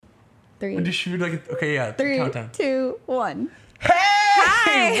3. Would you shoot like? Okay, yeah. 3, Countdown. 2, 1. Hey!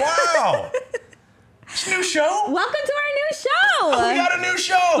 Hi. Wow! It's a new show. Welcome to our new show. Oh, we got a new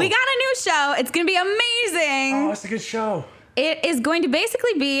show. We got a new show. It's going to be amazing. Oh, it's a good show. It is going to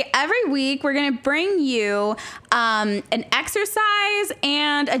basically be every week we're going to bring you an exercise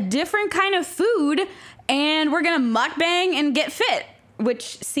and a different kind of food, and we're going to mukbang and get fit,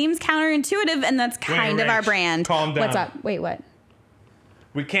 which seems counterintuitive, and that's kind of our brand. Calm down. What's up? Wait, what?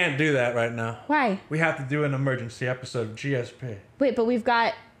 We can't do that right now. Why? We have to do an emergency episode of GSP. Wait, but we've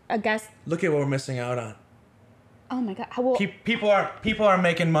got a guest. Look at what we're missing out on. Oh my God. Well, People are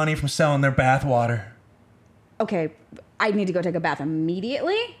making money from selling their bath water. okay, I need to go take a bath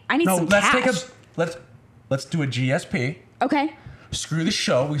immediately. I need some cash. Let's do a GSP. Okay. Screw the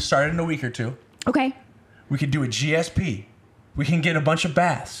show. We started in a week or two. Okay. We could do a GSP. We can get a bunch of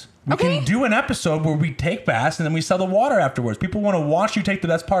baths. We Okay. can do an episode where we take baths and then we sell the water afterwards. People want to watch you take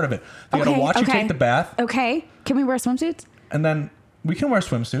that's part of it. They got to watch you take the bath. Okay. Can we wear swimsuits? And then we can wear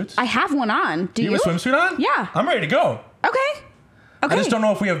swimsuits. I have one on. Do you? You have a swimsuit on? Yeah. I'm ready to go. Okay. Okay. I just don't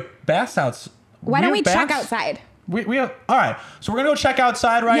know if we have baths outs. Why don't we check baths? outside? We have. All right. So we're going to go check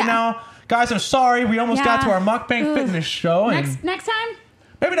outside right Yeah. now. Guys, I'm sorry. We almost got to our mukbang fitness show. Next time?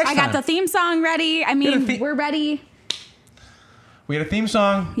 Maybe next I time. got the theme song ready. I mean, we're ready. We had a theme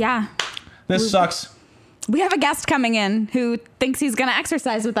song. Yeah. This sucks. We have a guest coming in who thinks he's going to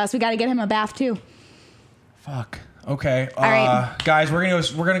exercise with us. We got to get him a bath too. Fuck. Okay. All right. Guys, we're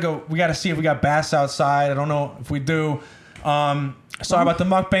gonna go. We got to see if we got baths outside. I don't know if we do. Sorry about the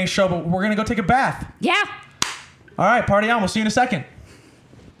mukbang show, but we're gonna go take a bath. Yeah. All right, party on. We'll see you in a second.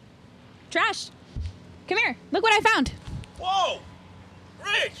 Josh, come here. Look what I found. Whoa!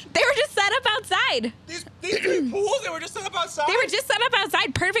 Rich! They were just set up outside. These three pools, they were just set up outside? They were just set up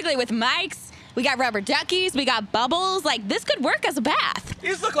outside perfectly with mics. We got rubber duckies. We got bubbles. Like, this could work as a bath.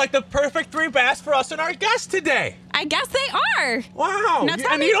 These look like the perfect 3 baths for us and our guests today. I guess they are. Wow. Now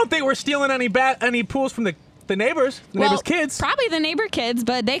tell And me- you don't think we're stealing any pools from the neighbors? The neighbors' kids? Probably the neighbor kids,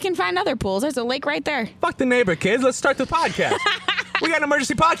 but they can find other pools. There's a lake right there. Fuck the neighbor kids. Let's start the podcast. We got an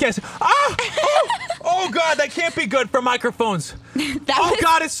emergency podcast. Oh, God, that can't be good for microphones.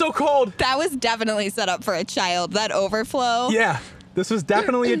 God, it's so cold. That was definitely set up for a child. That overflow. Yeah. This was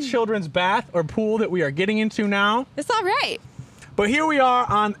definitely a children's bath or pool that we are getting into now. It's all right. But here we are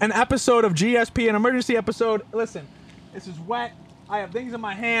on an episode of GSP, an emergency episode. Listen, this is wet. I have things in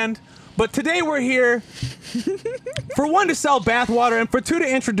my hand. But today we're here for 1 to sell bath water and for 2 to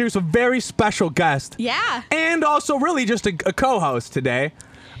introduce a very special guest. Yeah. And also really just a co-host today.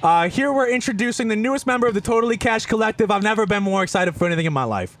 Here we're introducing the newest member of the Totally Cashed Collective. I've never been more excited for anything in my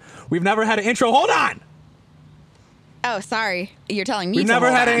life. We've never had an intro. Hold on! Oh, sorry. You're telling me We've to never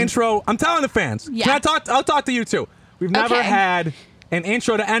hold had on. an intro. I'm telling the fans. Yeah. I'll talk to you too. We've never Okay. had an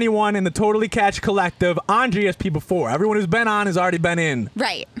intro to anyone in the Totally Cashed Collective on GSP before. Everyone who's been on has already been in.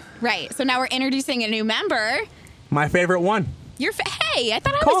 Right. So now we're introducing a new member. My favorite one. Hey, I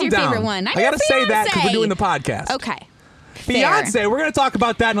thought I Calm was your down. favorite one. I gotta say that because we're doing the podcast. Okay. Fair. Beyonce, we're gonna talk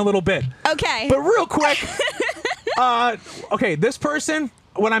about that in a little bit. Okay. But real quick, okay, this person,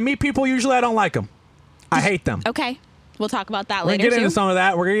 when I meet people, usually I don't like them. I hate them. Okay. We'll talk about that We're later, gonna get too. into some of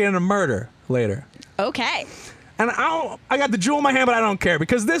that. We're gonna get into murder later. Okay. And I got the jewel in my hand, but I don't care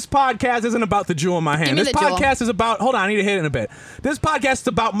because this podcast isn't about the jewel in my hand. Give me This the jewel. podcast is about, hold on, I need to hit it in a bit. This podcast is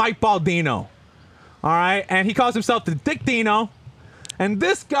about Mike Baldino. All right? And he calls himself the Dick Dino. And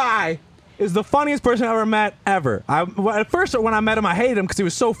this guy is the funniest person I've ever met ever. At first, when I met him, I hated him because he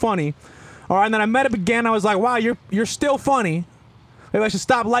was so funny. All right, and then I met him again. I was like, wow, you're still funny. Maybe I should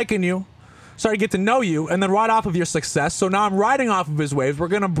stop liking you. Started to get to know you, and then ride off of your success. So now I'm riding off of his waves. We're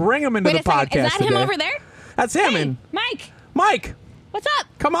going to bring him into Wait the a podcast second. Is that him today. over there? That's him. Hey, And Mike. What's up?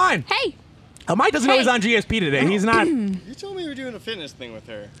 Come on. Hey. Mike doesn't know he's on GSP today. He's not. You told me you were doing a fitness thing with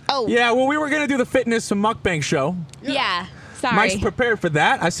her. Oh. Yeah, well, we were going to do the fitness and mukbang show. Yeah. Sorry. Mike's prepared for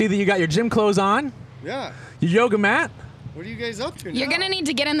that. I see that you got your gym clothes on, Yeah. your yoga mat. What are you guys up to now? You're going to need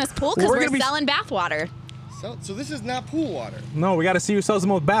to get in this pool because Well, we're we're gonna be- selling bath water. So this is not pool water. No, we got to see who sells the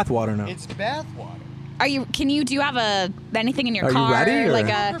most bath water now. It's bath water. Do you have anything in your Are you car? ready, or- Like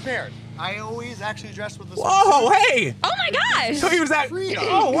I'm a, prepared. I always actually dress with the Whoa, hey! oh my gosh. So he was at. Freedom.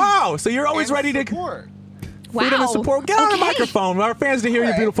 Oh, wow. So you're always and ready to. support. Wow. Freedom and support. Get on the Okay. microphone. Our fans to hear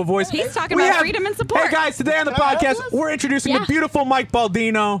your beautiful voice. He's talking We about have- freedom and support. Hey, guys, today on the Can I have podcast, this? we're introducing Yeah. the beautiful Mike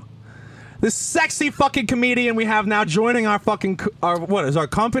Baldino, this sexy fucking comedian we have now joining our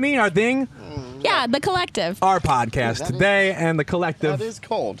company, our thing, Yeah, the collective. our podcast That is- today, and the collective That is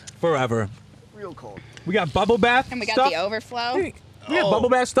cold. forever. Real cold. We got bubble bath And we got stuff. the overflow. We have bubble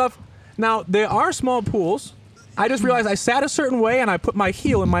bath stuff. Now, there are small pools I just realized I sat a certain way and I put my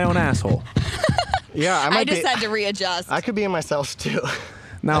heel in my own asshole. Yeah, I just had to readjust. I could be in myself too.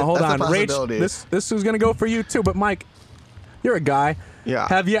 Now hold That's on, a Rach. possibility. This is gonna go for you too. But Mike, you're a guy. Yeah.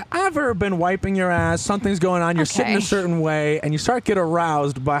 Have you ever been wiping your ass? Something's going on. You're sitting a Okay. certain way, and you start get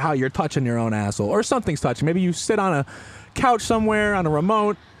aroused by how you're touching your own asshole, or something's touching. Maybe you sit on a couch somewhere on a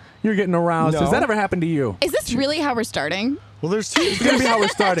remote. You're getting aroused. No. Has that ever happened to you? Is this really how we're starting? Well, there's two. It's gonna be how we're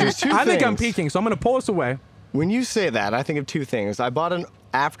starting. There's two I think I'm things. peeking, so I'm gonna pull us away. When you say that, I think of two things. I bought an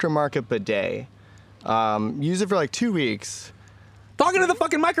aftermarket bidet. Used it for like 2 weeks. Talking to the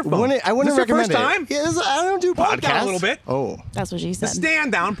fucking microphone. I wouldn't Is this your recommend first time? it. Yeah, I don't do Pull podcasts. it down a little bit. Oh. That's what she said.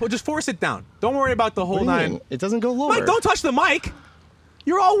 Stand down. Just force it down. Don't worry about the whole What do you nine. mean? It doesn't go lower. Mike, don't touch the mic.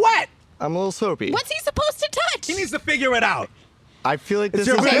 You're all wet. I'm a little soapy. What's he supposed to touch? He needs to figure it out. I feel like this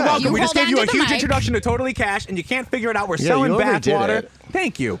You're is really Okay, good. welcome. you We just hold gave you on a to the huge mic. introduction to Totally Cashed, and you can't figure it out. We're Yeah, selling you bath overdid water. it.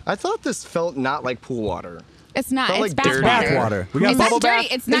 Thank you. I thought this felt not like pool water. It's not. Felt It's like dirty. bath Bath water. We got It's bubble not dirty.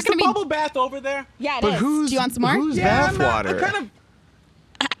 bath. It's not Is the going to be. bubble bath over there? Yeah, it But is. who's Do you want some more? who's Yeah, bath water?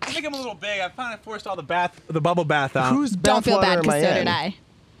 I think I'm a little big. I finally forced all the bubble bath out. Who's Don't bath feel water bad am I because so in? did I.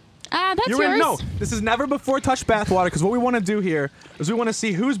 That's You're yours. in. No, this is never before touched bath water because what we want to do here is we want to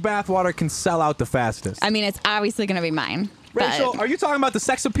see whose bath water can sell out the fastest. I mean, it's obviously going to be mine. Rachel, but are you talking about the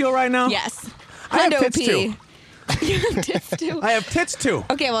sex appeal right now? yes. I have Hundo tits P. too. You have tits too. I have tits too.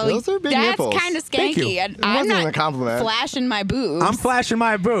 Okay, well, Those are big that's nipples. kind of Thank you. skanky. And It I'm wasn't not a compliment. flashing my boobs. I'm flashing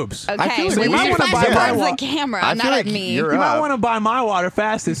my boobs. Okay, feel like so we you might should wanna flash buy towards my the camera, I not feel at like me. you're You might up. want to buy my water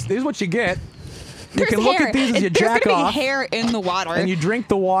fastest. This is what you get. You There's can look hair. at these as you There's jack gonna off. be hair in the water. And you drink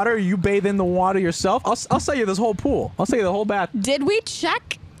the water, you bathe in the water yourself. I'll sell you this whole pool. I'll sell you the whole bath. Did we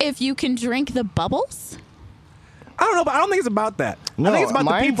check if you can drink the bubbles? I don't know, but I don't think it's about that. I think it's about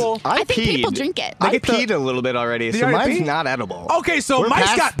the mine's- people. I think people peed. drink it. I get the- peed a little bit already, Did so you already mine's pee? not edible. Okay, so We're Mike's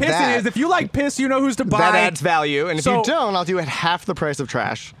past got piss in that. his. If you like piss, you know who's to buy. That adds value, and if So- you don't, I'll do it half the price of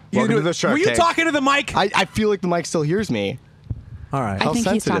trash. You Welcome do- to the Shark Were you Tank. talking to the mic? I feel like the mic still hears me. All right. I How think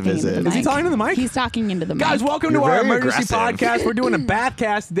he's sensitive talking is into it? the Is he mic. talking to the mic? He's talking into the mic. Guys, welcome You're to our very emergency aggressive. podcast. We're doing a bath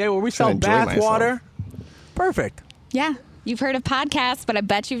cast today where we sell enjoy bath myself. water. Perfect. Yeah, you've heard of podcasts, but I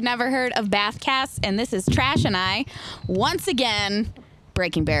bet you've never heard of Bathcasts. And this is Trash and I, once again,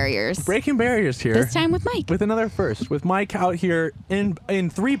 breaking barriers. Breaking barriers here. This time with Mike. With another first. With Mike out here in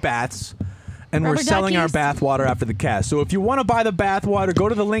 3 baths. And we're Rubber selling our duckies. bath water after the cast. So if you want to buy the bath water, go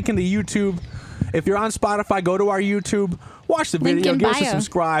to the link in the YouTube. If you're on Spotify, go to our YouTube, watch the Link video, in give us a bio.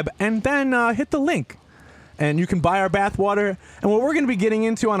 subscribe, and then hit the link. And you can buy our bath water. And what we're going to be getting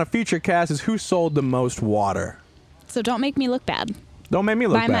into on a feature cast is who sold the most water. So don't make me look bad. Don't make me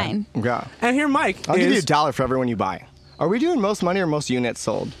look Buy bad. mine. Yeah. And here, Mike I'll give you is. $1 for everyone you buy. Are we doing most money or most units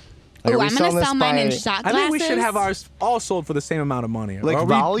sold? Like, Oh, are we I'm going selling to this sell mine in by- shot I glasses. think we should have ours all sold for the same amount of money. Like Or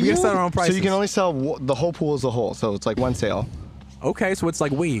volume? We set our own prices. So you can only sell the whole pool as a whole. So it's like one sale. Okay, so it's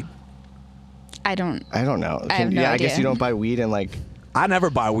like weed. I don't. I don't know. I have no I guess idea. you don't buy weed and like. I never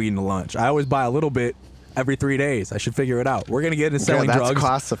buy weed in lunch. I always buy a little bit every 3 days. I should figure it out. We're gonna get into selling that's drugs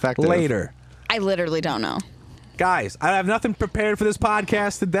cost effective. later. I literally don't know. Guys, I have nothing prepared for this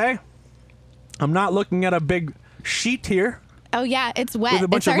podcast today. I'm not looking at a big sheet here Oh, yeah, it's wet. with a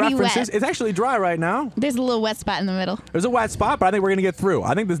bunch it's of already references. wet. It's actually dry right now. There's a little wet spot in the middle. There's a wet spot, but I think we're gonna get through.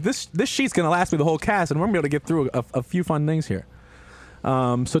 I think this sheet's gonna last me the whole cast, and we're gonna be able to get through a few fun things here.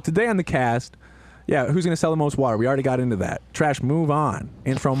 So today on the cast, yeah, who's gonna sell the most water? We already got into that. Trash, move on.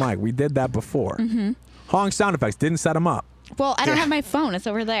 Intro mic, we did that before. Honk sound effects, didn't set them up. Well, I don't have my phone. It's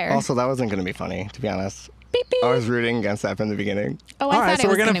over there. Also, that wasn't going to be funny, to be honest. Beep, beep. I was rooting against that from the beginning. Oh, I All right, thought so it we're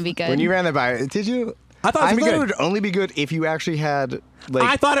was gonna- going to be good. When you ran that by, did you? I thought it was gonna be it good. would only be good if you actually had like.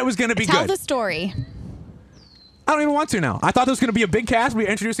 I thought it was gonna be Tell good. the story. I don't even want to now. I thought there was going to be a big cast. We're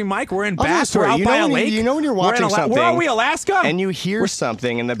introducing Mike. We're in I'll tell you a Bass. We're story. out You by know a when you- lake. you know when you're We're in watching something Where are we, Alaska? and you hear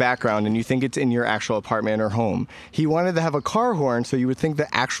something in the background and you think it's in your actual apartment or home. He wanted to have a car horn so you would think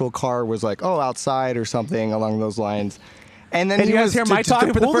the actual car was like, oh, outside or something along those lines. And then And he you guys was hear to- Mike to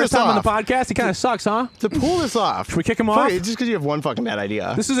talking for the pull first this time on the off- podcast? He kind of sucks, huh? To pull this off. Should we kick him Fuck off? it, just because you have one fucking bad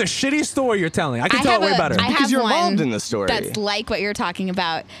idea. This is a shitty story you're telling. I can I tell have it way a- better. I Because have you're one involved in the story. That's like what you're talking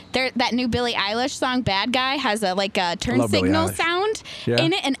about. That new Billie Eilish song, "Bad Guy," has a turn love Billie signal Eilish. sound Yeah.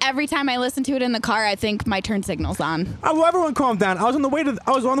 in it, and every time I listen to it in the car, I think my turn signal's on. Well, everyone calm down. I was on the way to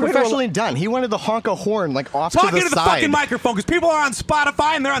Professionally done. He wanted to honk a horn like off talking to the to the side. fucking microphone because people are on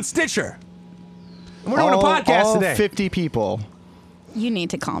Spotify and they're on Stitcher. And we're doing a podcast all today. 50 people. You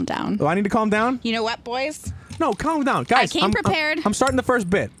need to calm down. Do I need to calm down? You know what, boys? No, calm down, guys. came prepared. I'm starting the first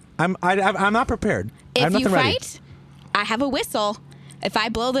bit. I'm not prepared. I have If you nothing ready. fight, I have a whistle. If I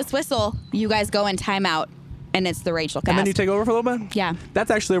blow this whistle, you guys go in timeout, and it's the Rachel cast. And then you take over for a little bit? Yeah. That's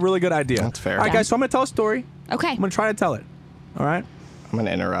actually a really good idea. That's fair. All right, Yeah. guys, so I'm going to tell a story. Okay. I'm going to try to tell it. All right? I'm going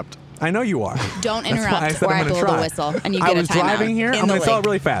to interrupt. I know you are. Don't That's why interrupt said or I'm I gonna blow the try. whistle and you I get a was timeout. driving here. I'm going to tell it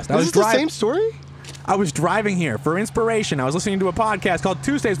really fast. Is this the same story? I was driving here for inspiration. I was listening to a podcast called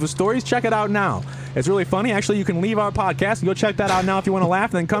Tuesdays with Stories. Check it out now. It's really funny. Actually, you can leave our podcast and go check that out now if you want to laugh,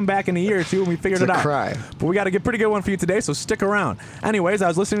 and then come back in a year or two and we figured it out. Cry. But we got a pretty good one for you today, so stick around. Anyways, I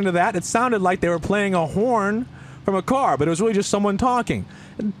was listening to that. It sounded like they were playing a horn from a car, but it was really just someone talking.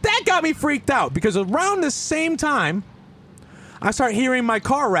 That got me freaked out because around the same time, I start hearing my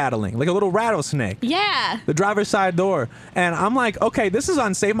car rattling, like a little rattlesnake. Yeah. The driver's side door. And I'm like, okay, this is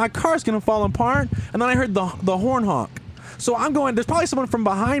unsafe. My car's going to fall apart. And then I heard the horn honk. So I'm going, there's probably someone from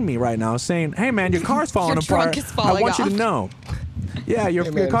behind me right now saying, hey, man, your car's falling Your apart. trunk is falling I want you to off." know. Yeah, your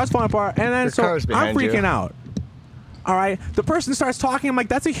car's falling apart. And then Your so car's I'm behind freaking you. out. All right. The person starts talking. I'm like,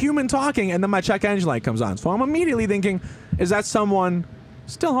 that's a human talking. And then my check engine light comes on. So I'm immediately thinking, is that someone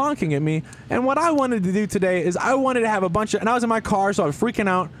still honking at me? And what I wanted to do today is I wanted to have a bunch of, and I was in my car, so I was freaking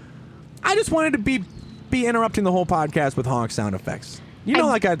out. I just wanted to be interrupting the whole podcast with honk sound effects. You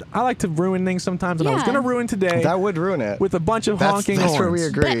know, I like to ruin things sometimes, and I was Yeah. going to ruin today. That would ruin it. With a bunch of That's honking where horns. we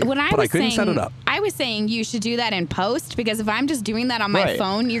agree. But when I But I was couldn't saying, set it up. I was saying you should do that in post because if I'm just doing that on my Right.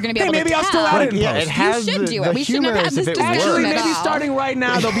 phone, you're going to be Hey, able maybe to I'll still tell. add it in Yeah, post. it has should the, do it. the We shouldn't have humor had is if this it discussion Actually, at maybe all. starting right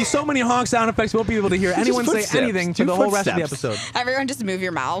now, there'll be so many honk sound effects, we won't be able to hear anyone say footsteps. anything for Do the whole rest of the footsteps. episode. Everyone just move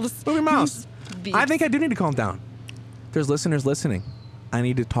your mouths. Move your mouse. Beeps. I think I do need to calm down. There's listeners listening. I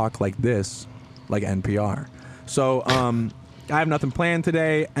need to talk like this, like NPR. So, I have nothing planned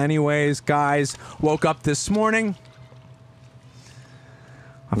today. Anyways, guys, woke up this morning.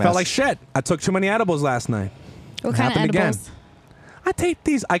 I felt like shit. I took too many edibles last night. What It kind of happened again. edibles? I take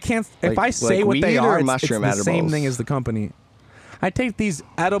these. I can't. If Like- I say like what they weed are, or it's mushroom the same edibles? thing as the company. I take these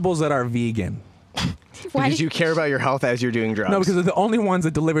edibles that are vegan. Why Because did you care about your health as you're doing drugs. No, because they're the only ones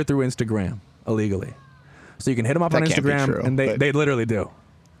that deliver through Instagram illegally. So you can hit them up on That can't be Instagram, true, and but- they literally do.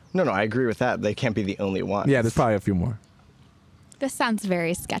 No, I agree with that. They can't be the only one. Yeah, there's probably a few more. This sounds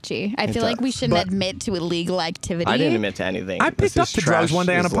very sketchy. I It feel like we does. shouldn't But- admit to illegal activity. I didn't admit to anything. I This picked up is the drugs trash one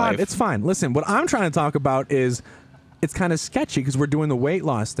day on a is pod. life. It's fine. Listen, what I'm trying to talk about is it's kind of sketchy because we're doing the weight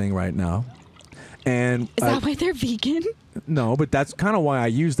loss thing right now. And Is that why they're vegan? no, but that's kind of why I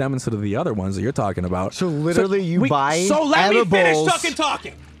use them instead of the other ones that you're talking about. So literally you buy So let me finish edibles fucking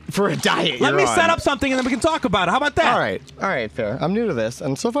talking. for a diet. Let you're me on. set up something and then we can talk about it. How about that? All right, fair. I'm new to this,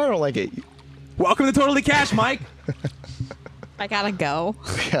 and so far I don't like it. Welcome to Totally Cashed, Mike. I gotta go.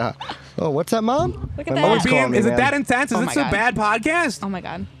 Yeah. Oh, what's that, Mom? Look at My that. mom's Being- calling me, is it man. that intense? Is Oh this my a God. bad podcast? Oh my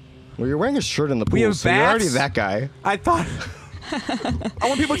god. Well, you're wearing a shirt in the pool, We have so you're already bats. that guy. I thought. I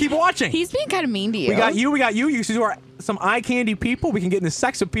want people to keep watching. He's being kind of mean to you. We got you. We got you. You two are some eye candy people. We can get into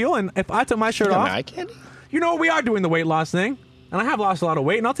sex appeal. And if I took my shirt You got off, an eye candy? you know we are doing the weight loss thing. And I have lost a lot of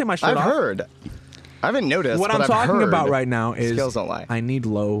weight. And I'll take my shirt I've off. heard. I haven't noticed. What but I'm I've talking heard. about right now is Scales don't lie. I need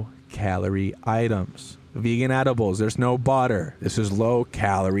low calorie items. Vegan edibles. There's no butter. This is low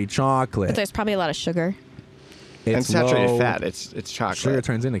calorie chocolate. But there's probably a lot of sugar. and It's saturated low- fat. It's chocolate. Sugar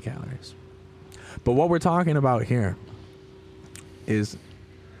turns into calories. But what we're talking about here is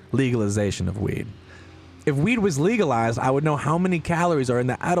legalization of weed. If weed was legalized, I would know how many calories are in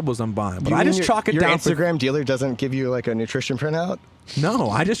the edibles I'm buying. But You I mean just your- chalk it your down Instagram dealer doesn't give you like a nutrition printout. No,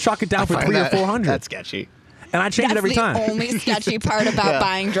 I just chalk it down for Find 300 that- or 400. That's sketchy. And I change That's it every the time. only sketchy part about Yeah.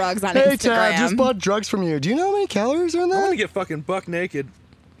 buying drugs on Hey, Instagram. Chad, just bought drugs from you. Do you know how many calories are in I want that? to get fucking buck naked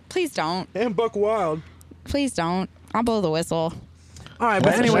Please don't. and buck wild. Please don't. I'll blow the whistle. All right, Can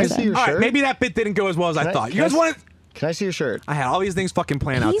but I anyways, see your all right, shirt? maybe that bit didn't go as well as I thought. You can guys I- want to? Can I see your shirt? I had all these things fucking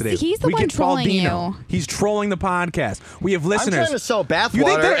planned out He's- today. he's the we one get Paul trolling Dino. you. He's trolling the podcast. We have I'm listeners. trying to sell You think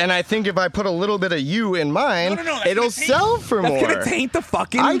bathwater, they're- and I think if I put a little bit of you in mine, No, that's it'll gonna taint- sell for that's more. gonna taint the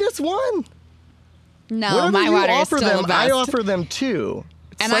fucking. I just won. No, Whatever my you water is offer still them, the best. I offer them too.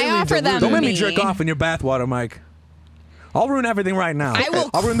 And I Slightly offer them diluted. Don't make me me. jerk off in your bathwater, Mike. I'll ruin everything right now. I will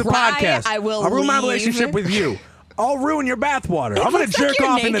I'll ruin the cry, podcast. I will I'll ruin my leave. relationship with you. I'll ruin your bathwater. It I'm gonna looks like jerk you're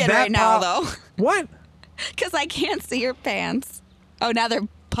off into naked that right now, pot- though. What? Because I can't see your pants. Oh, now they're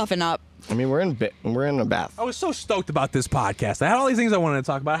puffing up. I mean, we're in a bath. I was so stoked about this podcast. I had all these things I wanted to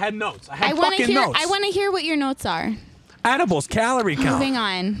talk about. I had notes. I I had want to fucking hear. notes. I want to hear what your notes are. Edibles, calorie count. Moving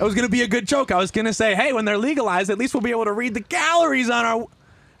on. That was going to be a good joke. I was going to say, hey, when they're legalized, at least we'll be able to read the calories on our...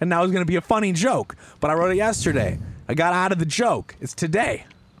 And that was going to be a funny joke. But I wrote it yesterday. I got out of the joke. It's today.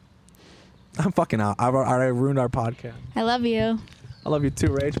 I'm fucking out. I ruined our podcast. I love you. I love you too,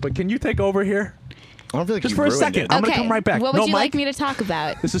 Rach. But can you take over here? I don't feel like Just you for a ruined second. it. I'm going okay. to come right back. What would No, you Mike? like me to talk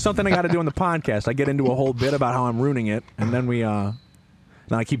about? This is something I got to do on the podcast. I get into a whole bit about how I'm ruining it. And then then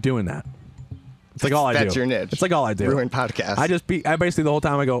I keep doing that. It's like all I do. That's your niche. It's like all I do. Ruin podcast. I basically the whole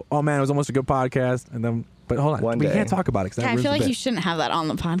time I go, oh man, it was almost a good podcast, and then But hold on. One We day. can't talk about it because Yeah, I feel like you shouldn't have that on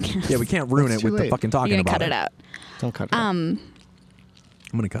the podcast. Yeah, we can't ruin It's it with too the late. fucking talking You're about gonna cut it out. Don't cut it. out. I'm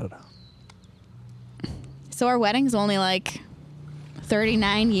gonna cut it out. So our wedding's only like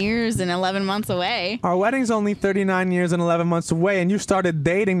 39 years and 11 months away. Our wedding's only 39 years and 11 months away, and you started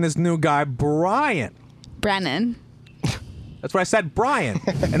dating this new guy, Brian. Brennan. That's what I said, Brian.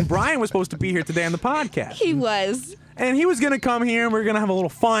 And Brian was supposed to be here today on the podcast. He was. And he was going to come here, and we were going to have a little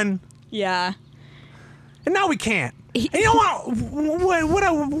fun. Yeah. And now we can't. And you know what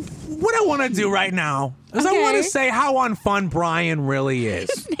I want to do right now is I want to Okay. say how unfun Brian really is.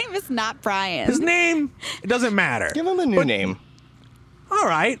 His name is not Brian. His name, it doesn't matter. Give him a new name. All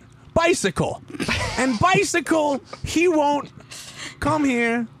right, Bicycle. And Bicycle, he won't come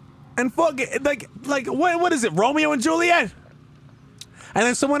here and fuck it. Like what is it, Romeo and Juliet? And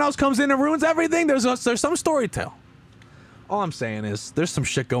then someone else comes in and ruins everything? There's some story to tell. All I'm saying is there's some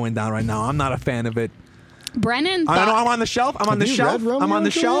shit going down right now. I'm not a fan of it. Brennan I know thought... I'm on the shelf. I'm on the you shelf. read Romeo I'm on the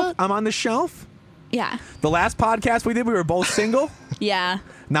and shelf. Juliet? I'm on the shelf. Yeah. The last podcast we did, we were both single. Yeah.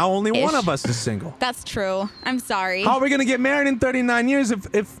 Now only one Ish. of us is single. That's true. I'm sorry. How are we gonna get married in 39 years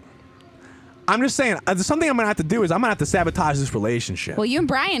if I'm just saying, there's something I'm gonna have to do is I'm gonna have to sabotage this relationship. Well, you and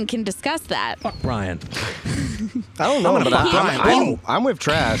Brian can discuss that. Fuck Brian. I don't know, I'm but gonna fuck Brian. I'm with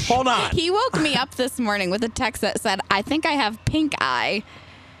trash. Hold on. He woke me up this morning with a text that said, "I think I have pink eye."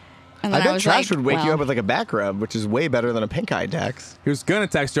 And I then I bet was trash like, would wake you well, up with like a back rub, which is way better than a pink eye text. He was gonna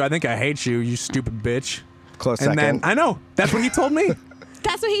text her, I think I hate you, you stupid bitch. Close And second. then I know. That's what he told me.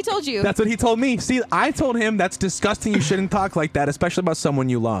 That's what he told you. That's what he told me. See, I told him that's disgusting. You shouldn't talk like that, especially about someone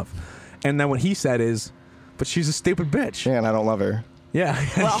you love. And then what he said is, but she's a stupid bitch. Yeah, and I don't love her. Yeah,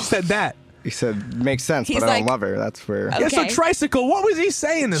 Well- he said that. He said, makes sense, He's but I don't like- love her. That's where Yeah, so Okay. Tricycle, what was he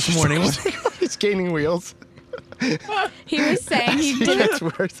saying this morning? he's gaining wheels. He was saying he It didn't. gets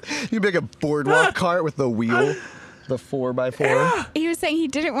worse. You'd be like a boardwalk cart with the wheel, the 4x4. He was saying he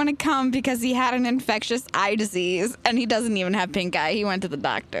didn't want to come because he had an infectious eye disease, and he doesn't even have pink eye. He went to the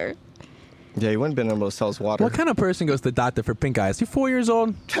doctor. Yeah, he wouldn't have been able to sell his water. What kind of person goes to the doctor for pink eye? Is he 4 years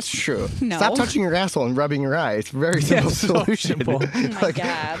old? That's true. No. Stop touching your asshole and rubbing your eye. It's a very simple it's so solution. simple. Oh my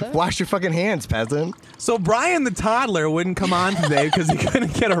God. Wash your fucking hands, peasant. So Brian the toddler wouldn't come on today because he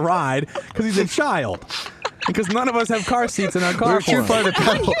couldn't get a ride because he's a child. Because none of us have car seats in our car. We're too for him. far to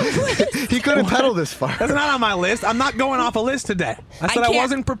pedal. He couldn't pedal this far. That's not on my list. I'm not going off a list today. I said I can't-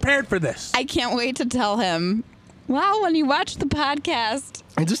 wasn't prepared for this. I can't wait to tell him. Well, when you watch the podcast,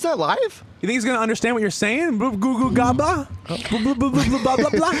 Is this not live? You think he's gonna understand what you're saying? Blah, goo, goo, ga, blah. Blah, blah, blah, blah, blah,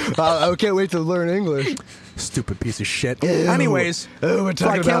 blah. I can't wait to learn English. Stupid piece of shit. Ew. Anyways, Oh, we're so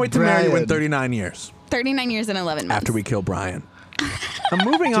I talking can't about wait to marry you in Brian. 39 years 39 years and 11 months. after we kill Brian. I'm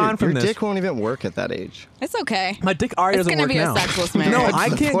moving Dude, on from your this. dick won't even work at that age. It's okay. My dick already It's doesn't gonna work be a now. sexless No, marriage. I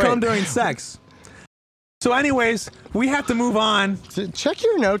That's the can't point. come during sex. So, anyways, we have to move on. So check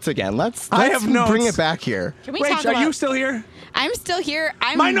your notes again. Let's I have notes. bring it back here. Can we Rach, talk are about? you still here? I'm still here.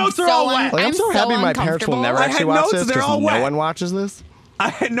 I'm My notes are so all wet. Like, I'm so happy my parents will never I actually had watch notes, this they're because all no wet. one watches this. I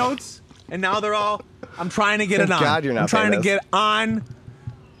had notes, and now they're all. I'm trying to get Thank it on. God you're not I'm trying to famous. get on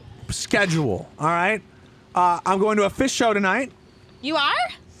schedule. All right. I'm going to a fish show tonight. You are?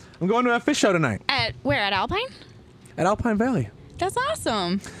 I'm going to a fish show tonight At where? At Alpine? at Alpine Valley. That's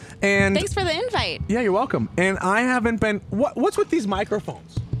awesome. And Thanks for the invite. yeah, you're welcome. And I haven't been. What's with these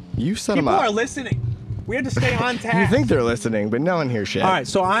microphones? You set them People up. are listening. We have to stay on You task. think they're listening, but no one hears shit. All right,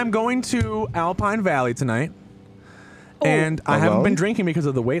 so I'm going to Alpine Valley tonight, and I haven't Alone? been drinking because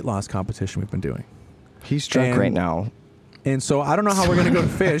of the weight loss competition we've been doing. He's drunk And- right now. And so I don't know how we're gonna go to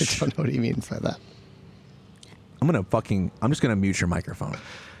fish. I don't know what he means by that. I'm just gonna mute your microphone.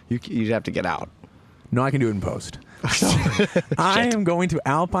 You'd have to get out. No, I can do it in post. So I am going to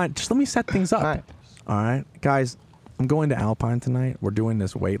Alpine. Just let me set things up. All right. All right, guys. I'm going to Alpine tonight. We're doing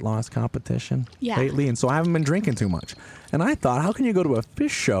this weight loss competition Yeah. lately, and so I haven't been drinking too much. And I thought, how can you go to a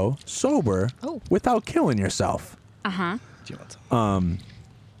fish show sober without killing yourself? Uh-huh. Do you want some?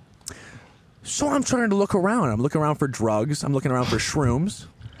 So I'm trying to look around. I'm looking around for drugs. I'm looking around for shrooms,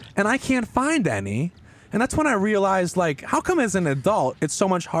 and I can't find any. And that's when I realized, like, how come as an adult it's so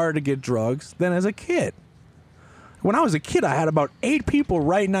much harder to get drugs than as a kid? When I was a kid, I had about 8 people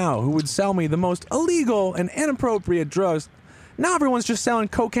right now who would sell me the most illegal and inappropriate drugs. Now everyone's just selling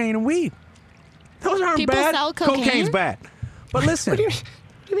cocaine and weed. Those aren't People bad. sell cocaine? Cocaine's bad. But listen, What do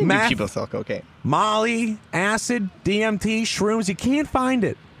you mean Math- people sell cocaine? Molly, acid, DMT, shrooms, you can't find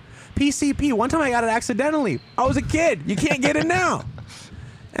it. PCP, one time I got it accidentally. I was a kid. You can't get it now.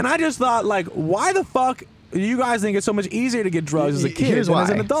 And I just thought, like, why the fuck do you guys think it's so much easier to get drugs as a kid Here's than as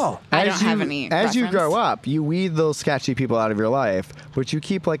why. an adult? I don't As have you- any As you preference. grow up, you weed those sketchy people out of your life, but you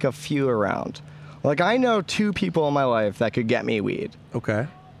keep like a few around. Like, I know 2 people in my life that could get me weed. Okay.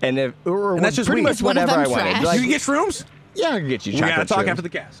 And that's just pretty weed. much Is one of whatever I them wanted. trash? Like, You can get shrooms? yeah, I can get you We gotta chocolate talk shrooms. after the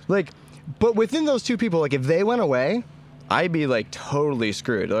cast. Like, but within those 2 people, like, if they went away, I'd be, like, totally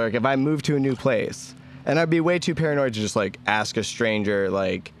screwed. Like, if I moved to a new place, and I'd be way too paranoid to just, like, ask a stranger,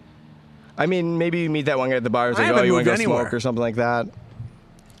 like, I mean, maybe you meet that one guy at the bar who's I like, haven't oh, you want to go moved anywhere. smoke or something like that.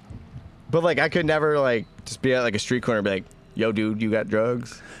 But, like, I could never, like, just be at, like, a street corner and be like, yo, dude, you got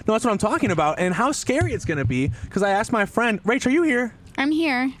drugs? No, that's what I'm talking about, and how scary it's gonna be. Because I asked my friend, Rach, are you here? I'm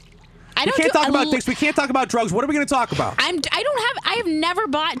here. I We don't can't do- talk about dicks. We can't talk about drugs. What are we gonna talk about? I have never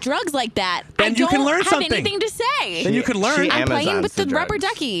bought drugs like that. Then I you can don't learn have something. anything to say. Then you could learn. She I'm playing Amazons with the the rubber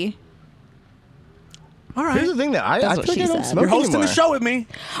drugs. ducky. All right. Here's the thing that I That's feel what like she I don't said. smoke You're hosting anymore. the show with me.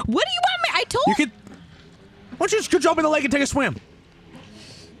 What do you want me? I told You could. Why don't you just go jump in the lake and take a swim?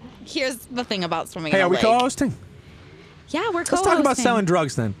 Here's the thing about swimming. Hey, in are a we lake. co-hosting? Yeah, we're co-hosting. Let's talk about selling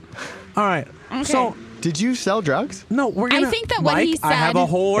drugs then. All right. Okay. So Did you sell drugs? no, we're gonna. think that what Mike, he I have said- a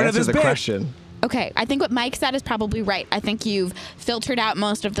whole end of Answer this the bit. question. Okay, I think what Mike said is probably right. I think you've filtered out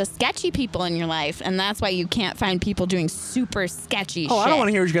most of the sketchy people in your life, and that's why you can't find people doing super sketchy shit. Oh, I don't want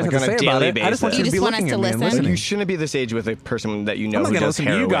to hear what you guys Like have to on a say about daily it. I just want basis. you to You be just want looking us at to me and listen? listening. You shouldn't be this age with a person that you know I'm not who gonna does listen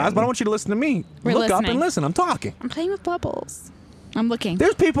to you heroin. guys, but I want you to listen to me. We're Look up listening. and listen. I'm talking. I'm playing with bubbles. I'm looking.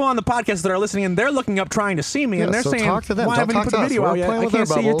 There's people on the podcast that are listening and they're looking up trying to see me and they're so saying, talk to them. why Don't haven't you talk put to the us. video We're out yet? playing I with our can't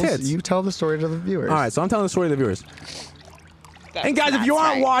see your bubbles. tits. You tell the story to the viewers. All right, so I'm telling the story to the viewers. That's And guys, if you not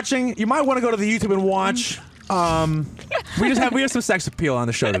aren't right. watching, you might want to go to the YouTube and watch. We have some sex appeal on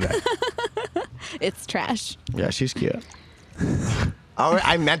the show today. It's trash. Yeah, she's cute.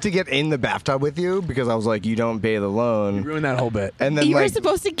 I meant to get in the bathtub with you because I was like, you don't bathe alone. Ruined that whole bit. And then You were like,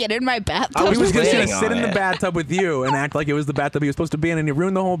 supposed to get in my bathtub. I He was just gonna planning sit on in the it. bathtub with you and act like it was the bathtub he was supposed to be in, and he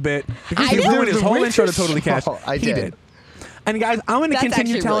ruined the whole bit because I he didn't. ruined his The whole waitress intro to Totally Cashed. fault. I He did. did. And guys, I'm going to That's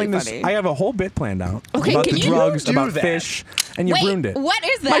continue actually telling really this. funny. I have a whole bit planned out Okay, about can the you drugs, do about that? fish, and you Wait, ruined it. what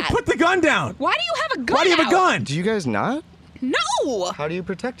is that? Mike, put the gun down. Why do you have a gun? Why do you have a out? gun? do you guys not? No. How do you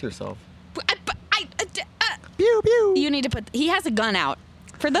protect yourself? Pew pew. You need to put. He has a gun out.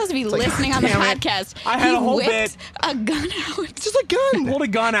 For those of you listening on the damn it. podcast, I had he a whole whipped bit. a gun out It's just a gun. Pulled a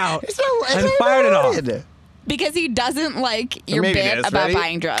gun out It's not, and it's fired it off. loaded. because he doesn't like your maybe it bit is. about Ready?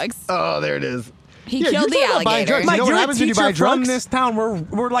 buying drugs. Oh, there it is. He Yeah, killed the you're talking about buying alligator. drugs. Mike, You know what you're a happens when you teacher buy from drugs? this town.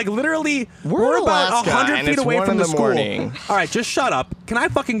 We're like literally We're in about Alaska, 100 and feet it's away 1 from in the the school. morning. All right, just shut up. Can I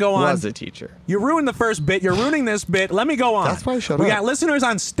fucking go on? Was a teacher. You ruined the first bit. You're ruining this bit. Let me go on. That's why I shut we up. got listeners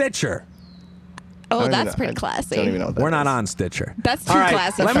on Stitcher. Oh, I don't that's even know- pretty I classy. Don't even know what that We're not is. on Stitcher. That's too All right,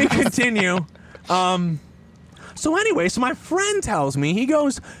 classy let for me us. continue. So anyway, so my friend tells me, he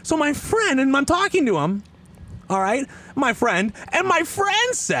goes, so my friend, and I'm talking to him, all right, my friend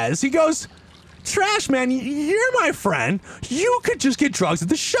says, he goes, Trash man, you're my friend. You could just get drugs at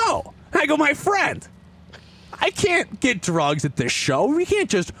the show. I go, my friend, I can't get drugs at this show. We can't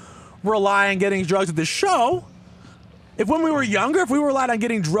just rely on getting drugs at the show. If when we were younger, if we were relied on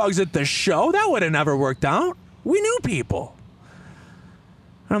getting drugs at the show, that would have never worked out. We knew people.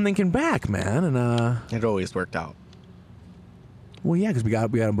 And I'm thinking back, man, and It always worked out. well, yeah, because we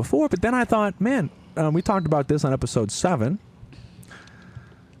got them before. But then I thought, man, we talked about this on episode 7.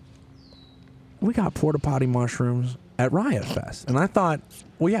 We got porta potty mushrooms at Riot Fest, and I thought,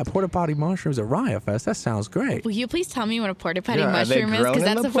 well, yeah, porta potty mushrooms at Riot Fest. That sounds great. Will you please tell me what a porta potty Yeah, are they mushroom is? grown Because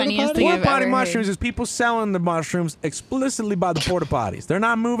in that's the the porta funniest potty? thing Porta I've potty ever mushrooms heard. is people selling the mushrooms explicitly by the porta potties. They're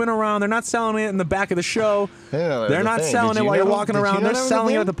not moving around. They're not selling it in the back of the show. I didn't know that was They're a not thing. selling Did it you while you're know- walking did you around. know They're that was a selling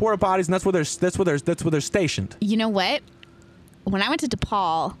it thing? at the porta potties, and that's where they're stationed. You know what? When I went to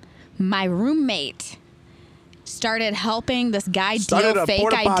DePaul, my roommate started helping this guy Started deal a fake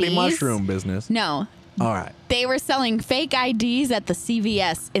porta potty IDs. mushroom business. No, All right. they were selling fake IDs at the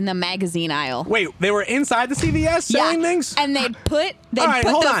CVS in the magazine aisle. Wait, they were inside the CVS selling things? And they'd put All right,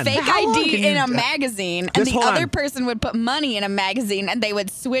 hold the on. fake How long ID can in you a do- magazine, and Just the hold other on. person would put money in a magazine, and they would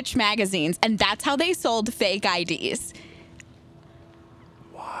switch magazines, and that's how they sold fake IDs.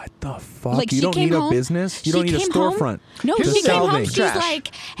 What the fuck? Like, You she don't came need a home- business. You she don't need a came home- storefront. No, to she came sell home. things. She's Trash. like,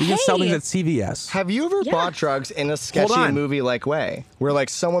 You "Hey, can sell things at CVS. Have you ever Yeah. bought drugs in a on. sketchy movie-like way, where like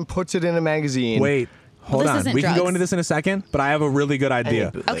someone puts it in a magazine? Wait, hold this on. isn't We can go drugs. into this in a second, but I have a really good Any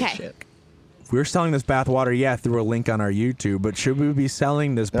idea. bootleg Okay. shit. We're selling this bathwater, yeah, through a link on our YouTube, but should we be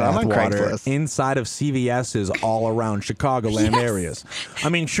selling this No, I'm on bathwater Craigslist. inside of CVS's all around Chicagoland Yes. areas? I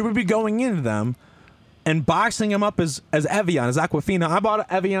mean, should we be going into them and boxing them up as Evian, as Aquafina? I bought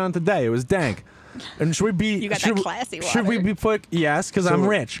Evian today. It was dank. And should we be... You got should, that classy Should we water. be put... Yes, because I'm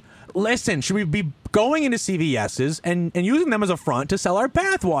rich. Listen, should we be going into CVS's and using them as a front to sell our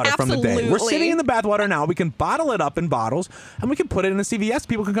bathwater from the day? We're Absolutely. sitting in the bathwater now. We can bottle it up in bottles, and we can put it in the CVS.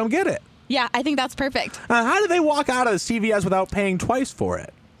 People can come get it. Yeah, I think that's perfect. How do they walk out of the CVS without paying twice for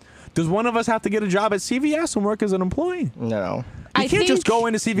it? Does one of us have to get a job at CVS and work as an employee? No. You can't just go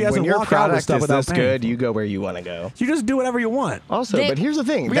into CVS When and your walk out with product stuff is without this paying. good, you go where you want to go. You just do whatever you want. Also, but here's the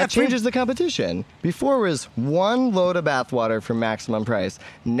thing. We That got three- changes the competition. Before it was one load of bathwater for maximum price.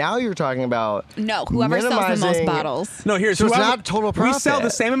 Now you're talking about No, whoever sells the most minimizing- bottles. No, here's So it's whoever- not total We sell the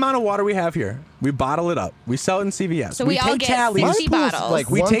profit. same amount of water we have here. We bottle it up. We sell it in CVS. So we all take get tallies. 60 My pool's bottles. like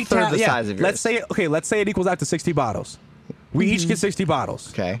We take 1/3 the yeah, size of yours. Let's say it equals out to 60 bottles. We each get 60 bottles.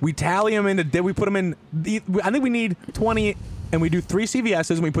 Okay. We tally them into. We put them in. I think we need 20, and we do 3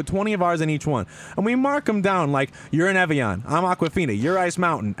 CVSs, and we put 20 of ours in each one, and we mark them down like you're an Evian, I'm Aquafina, you're Ice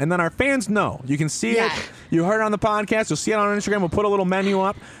Mountain, and then our fans know. You can see Yeah. it. You heard it on the podcast. You'll see it on Instagram. We'll put a little menu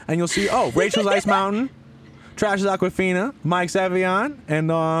up, and you'll see. Oh, Rachel's Ice Mountain, Trash's Aquafina, Mike's Evian,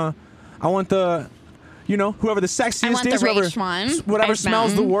 and I want the. Whoever the sexiest I want the is, whoever, Rach one, whatever Ice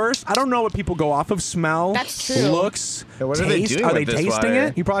smells the Mountain. worst. I don't know what people go off of. Smell, That's true. looks, Yeah, what are they taste. doing Are they with this tasting water?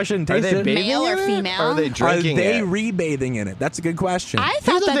 it? You probably shouldn't Are taste they it. bathing Male or in it? female? Or are they Are drinking they it? rebathing in it? That's a good question. I Here's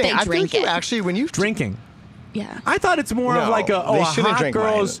thought the that thing. they I feel drink like you it. actually, when you Drinking. Yeah. I thought it's more of No, like a they a shouldn't hot drink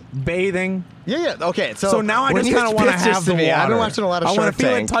girls bathing. Yeah. Okay. So now I when just you kind of want to pitched this have the me, water. I've been watching a lot of I Shark want to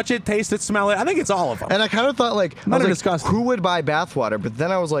feel Tank. it, touch it, taste it, smell it. I think it's all of them. And I kind of thought like, I None was are like, disgusting. who would buy bathwater? But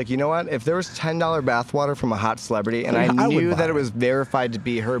then I was like, you know what? If there was $10 bathwater from a hot celebrity, and I I would knew buy that it. it was verified to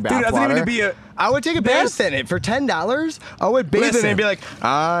be her Dude, it doesn't even bathwater, be a- I would take a There's- bath in it for $10. I would bathe in it Listen. and be like,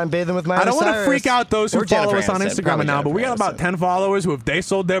 I'm bathing with my. I don't want to freak out those who Or Jennifer follow us on Aniston, Instagram probably now, but we got Jennifer about 10 followers who, if they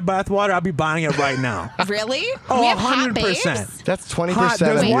sold their bathwater, I'd be buying it right now. Really? Oh, we have hot 100%. babes? That's 20% Hot,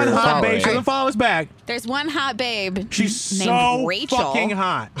 there's of one your hot babe. followers. She doesn't follow us back. There's one hot babe She's named so Rachel. fucking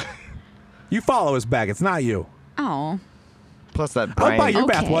hot. You follow us back. It's not you. Oh. Plus that I'll buy Brian. your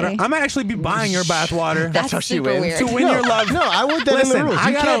Okay. bathwater. I might actually be buying your bathwater. That's how she super wins. weird. To win your love. No, I want that in Listen, the rules. I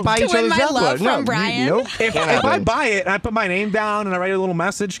You gotta- can't buy To each win other's my bathwater. love No, from Brian. Nope. If Can't I happen. buy it and I put my name down and I write a little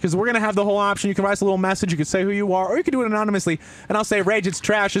message, because we're going to have the whole option. You can write us a little message. You can say who you are, or you can do it anonymously. And I'll say, Rage, it's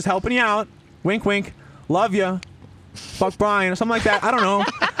Trash, just helping you out. Wink, wink. Love you. Fuck Brian, or something like that. I don't know.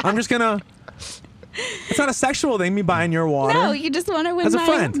 I'm just going to. It's not a sexual thing, me buying your water. No, you just want to win As a my,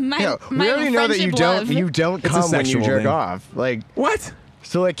 friend. my, Yeah, my we already know that you friendship don't. love. You don't It's a come when you sexual jerk thing. off. Like What?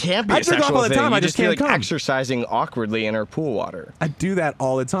 so, it can't be I a jerk off sexual all the thing. time, You I just just feel can't like come. exercising awkwardly in her pool water. I do that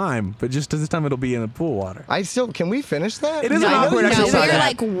all the time, but just this time it'll be in the pool water. I still. Can we finish that? It is No, an awkward no, exercise. we're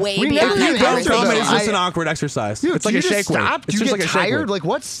like way We beyond never that even Don't answered come, though. and it's just I- an awkward exercise. Dude, It's like do a you just shake weight. stop? It's Do you just get like a shake tired? weight. Like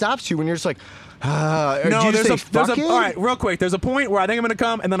what stops you when you're just like? No, do you there's just a, say, there's "Fuck a, it"? all right, real quick. There's a point where I think I'm gonna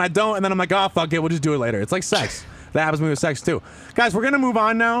come, and then I don't, and then I'm like, oh fuck it, we'll just do it later. It's like sex. That happens to me with sex too. Guys, we're gonna move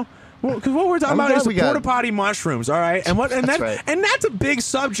on now. Because what we're talking I'm about glad is the we got- porta potty mushrooms, all right? And what? And That's that, right. and that's a big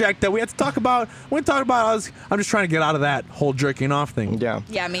subject that we have to talk about. When we talk about, I'm just trying to get out of that whole jerking off thing. Yeah.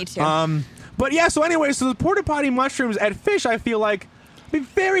 Yeah, me too. But yeah, so anyway, so the porta potty mushrooms at Fish, I feel like, be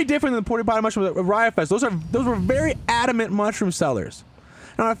very different than the porta potty mushrooms at Riot Fest. Those were very adamant mushroom sellers.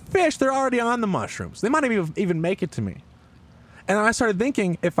 Now at Fish, they're already on the mushrooms. They might even make it to me. And I started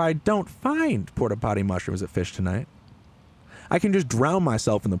thinking, if I don't find porta potty mushrooms at Fish tonight, I can just drown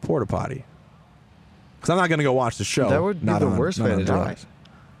myself in the porta potty. Because I'm not going to go watch the show. That would be not the on- worst not way on to die. drugs.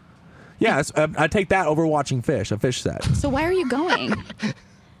 Yeah, I take that over watching Fish, a Fish set. so why are you going?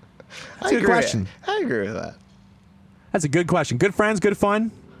 That's a good question. I agree with that. That's a good question. Good friends, good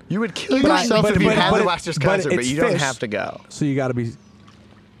fun. You would kill But I- yourself but- if you but- had but to it- watch this but concert, but it's you don't Fish. have to go. So you got to be,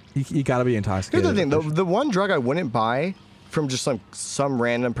 you got to be intoxicated. Here's the thing: at Fish. the one drug I wouldn't buy from just some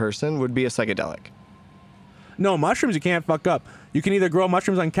random person would be a psychedelic. No, mushrooms you can't fuck up. You can either grow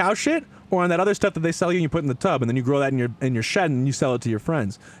mushrooms on cow shit or on that other stuff that they sell you and you put in the tub, and then you grow that in your shed and you sell it to your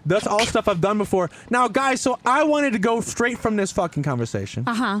friends. That's all stuff I've done before. Now, guys, so I wanted to go straight from this fucking conversation.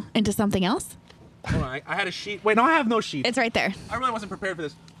 Into something else? Hold on, I had a sheet. Wait, no, I have no sheet. It's right there. I really wasn't prepared for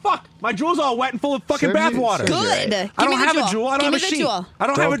this. Fuck, my jewel's all wet and full of fucking Serves you- bath water. serves you Good. right. I Give don't me the have jewel. a jewel. I don't Give have me a the sheet. jewel. I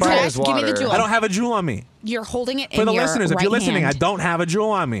don't Don't have a buy jewel. his Give me the water. jewel. I don't have a jewel on me. You're holding it For in the your listeners, if right you're listening, hand. I don't have a jewel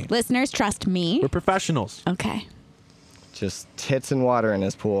on me. Listeners, trust me. We're professionals. Okay. Just tits and water in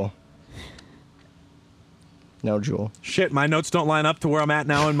his pool. No jewel. Shit, my notes don't line up to where I'm at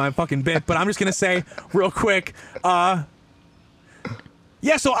now in my fucking bit, but I'm just gonna say real quick.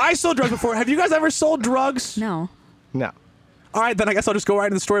 Yeah, so I sold drugs before. Have you guys ever sold drugs? No. No. All right, then I guess I'll just go right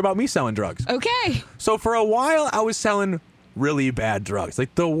into the story about me selling drugs. Okay. So for a while, I was selling really bad drugs.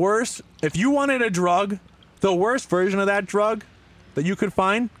 Like the worst, if you wanted a drug, the worst version of that drug that you could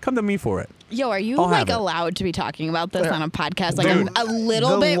find, come to me for it. Yo, are you I'll have like it. allowed to be talking about this on a podcast? Like Dude, I'm a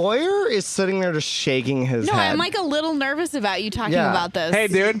little the bit. lawyer is sitting there just shaking his No, head. I'm like a little nervous about you talking Yeah. about this. Hey,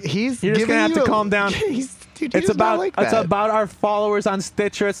 dude, He's you're just giving gonna have you to a- calm down. He's dude. It's about our followers on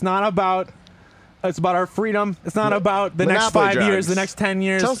Stitcher. It's about our freedom. It's not about the next Monopoly 5 years, drugs. the next 10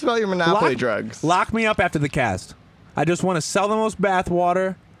 years. Tell us about your Monopoly drugs. Lock me up after the cast. I just want to sell the most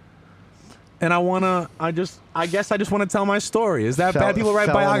bathwater. And I guess I just want to tell my story. Is that bad? People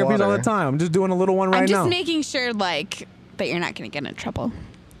write biographies all the time. I'm just doing a little one right now. I'm just making sure, like, that you're not going to get in trouble.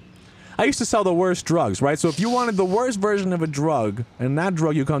 I used to sell the worst drugs, right? So if you wanted the worst version of a drug, and that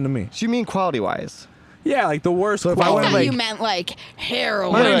drug, you come to me. So you mean quality-wise? Yeah, like the worst. So if I quality. I thought like- you meant, like,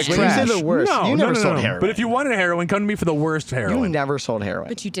 heroin. Yeah, like, when you say Trash. the worst, No, you no, never no, sold no. heroin. But if you wanted heroin, come to me for the worst heroin. You never sold heroin.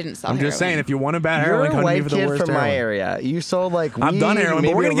 But you didn't sell I'm heroin. just saying, if you wanted bad You're heroin, a come to me white for the kid worst from my heroin. area. You sold like weed. I've done heroin,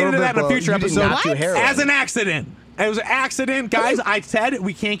 but we're maybe gonna get into that in a little bit, future but you did episode. not do heroin. As an accident. It was an accident, guys. I said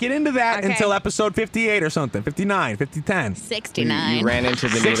we can't get into that Okay. until episode 58 or something. 59, 50, 10. 69. You ran into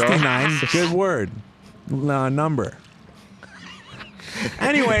the needle. 69. Good word. Number.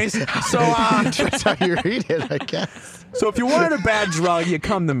 Anyways, so That's how you read it, I guess. so if you wanted a bad drug, you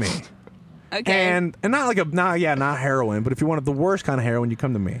come to me. Okay. And not not heroin, but if you wanted the worst kind of heroin, you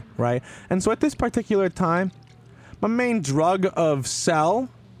come to me, right? And so at this particular time, my main drug of sell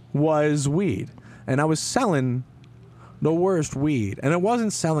was weed. And I was selling the worst weed. And it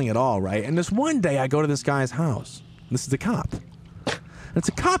wasn't selling at all, right? And this one day I go to this guy's house. This is a cop. And it's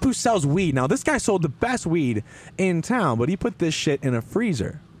a cop who sells weed. Now, this guy sold the best weed in town, but he put this shit in a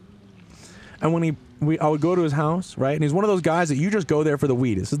freezer. And when I would go to his house, right? And he's one of those guys that you just go there for the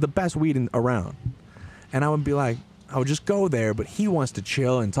weed. This is the best weed around. And I would be like, I would just go there, but he wants to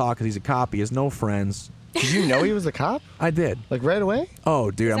chill and talk because he's a cop. He has no friends. Did you know he was a cop? I did. Like right away? Oh,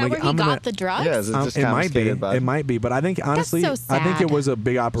 dude, Is that where he got the drugs? Yeah, is it just it might be. confiscated by? It might be, but I think honestly, so I think it sad. was a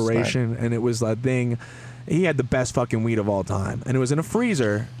big operation, and it was a thing. He had the best fucking weed of all time, and it was in a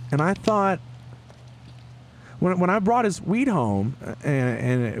freezer. And I thought, when I brought his weed home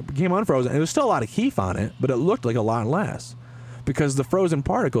and it became unfrozen, there was still a lot of keef on it, but it looked like a lot less because the frozen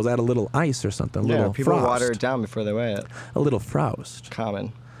particles had a little ice or something, a Yeah, little people frost, water it down before they weigh it. a little frost.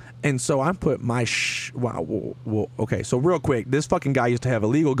 Common. And so I put my okay, so real quick, this fucking guy used to have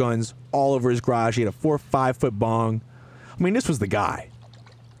illegal guns all over his garage. He had a 4 or 5 foot bong. I mean, this was the guy.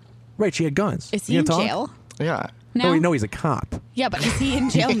 Right, she had guns. Is he You in gonna talk? jail? Yeah. No, he's a cop. Yeah, but is he in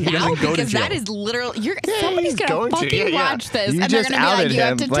jail He now? doesn't go to Because jail. that is literally Yeah, somebody's he's gonna going to. fucking Yeah. watch this, You and they're just gonna be like, outed "You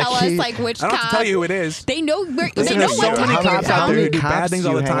have him. to Like, tell us like which I don't cop." have to tell you who it is. They know where. Listen, They know there's so what many type cops of out there who do cops bad things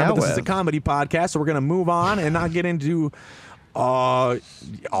all you the hang time, out but this is a with? comedy podcast, so we're gonna move on and not get into all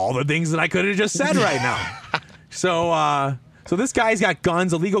the things that I could have just said right now. So this guy's got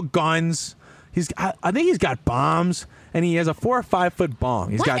guns, illegal guns. I think he's got bombs, and he has a 4 or 5 foot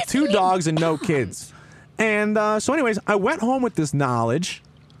bong. He's What got does 2 he dogs and no bombs? kids. And so, anyways, I went home with this knowledge,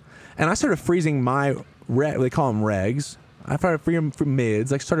 and I started freezing my they call them regs. I started freezing for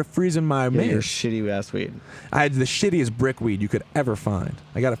mids. I started freezing my Yeah, mids. your shitty ass weed. I had the shittiest brick weed you could ever find.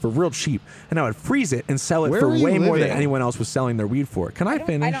 I got it for real cheap, and I would freeze it and sell it Where for were you way more than living? anyone else was selling their weed for. Can I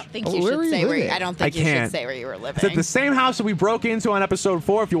finish? I don't think Oh, you where should were you say where. living? I don't I think you should can't. say where you were living. It's at the same house that we broke into on episode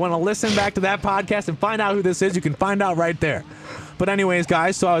 4. If you want to listen back to that podcast and find out who this is, you can find out right there. But anyways,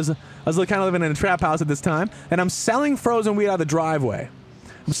 guys, so I was kind of living in a trap house at this time, and I'm selling frozen weed out of the driveway.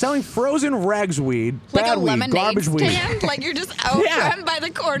 I'm selling frozen regs weed, like bad a weed, lemonade garbage weed. stand. Like you're just out Yeah. front by the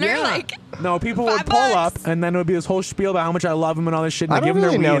corner. Yeah. Like No, people would $5 pull up, and then it would be this whole spiel about how much I love him and all this shit. And I I'd give don't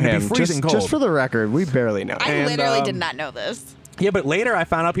them really their know weed, and it'd him. be freezing Just cold. for the record, we barely know him. I And, literally did not know this. Yeah, but later I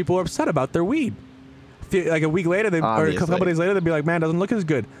found out people were upset about their weed. Like a week later, or a Obviously. couple days later, they'd be like, "Man, it doesn't look as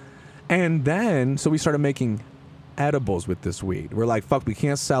good." And then, so we started making edibles with this weed. We're like, "Fuck, we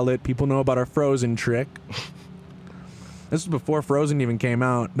can't sell it. People know about our frozen trick." This was before Frozen even came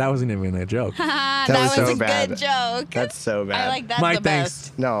out. That wasn't even a joke. that was was so a bad. good joke. That's so bad. I like that Mike, the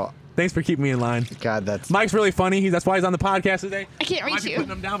best. No, Thanks for keeping me in line. God, that's. Mike's really funny. That's why he's on the podcast today. I can't I might reach be you.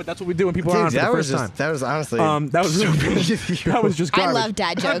 putting him down, but that's what we do when people are Dude, on for the that was first just. time. That was honestly. That was really that was just I garbage. love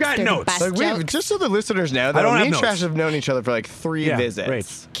dad jokes. I've got They're the notes. best. like, jokes. just so the listeners know, I that don't me have and notes. Trash have known each other for like 3 Yeah, visits.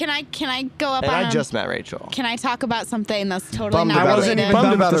 great. Can I go up And on? I just met Rachel. Can I talk about something that's totally Bummed not about wasn't related? even Bummed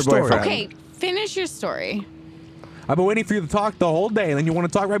done about with her the story. boyfriend. Okay, finish your story. I've been waiting for you to talk the whole day, and then you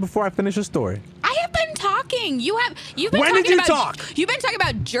want to talk right before I finish the story. I have been talking. You've been When talking did you about, talk? You've been talking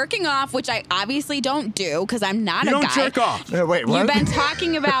about jerking off, which I obviously don't do because I'm not You a don't guy. jerk off. Wait, what? You've been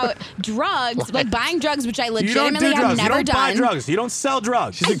talking about drugs, like buying drugs, which I You don't legitimately do have drugs. You never don't done. buy drugs. You don't sell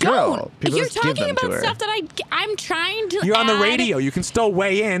drugs. She's a girl. People You're just give talking them to about her. stuff that I'm trying to. You're on the add. radio. You can still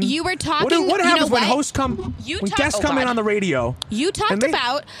weigh in. You were talking. What you happens know when what? hosts come? You when talk- guests oh, come in God. on the radio? You talked And they-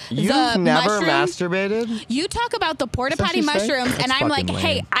 about You've the never mushroom. masturbated? You talk about the porta Is that potty what you say? mushrooms, and That's I'm like, fucking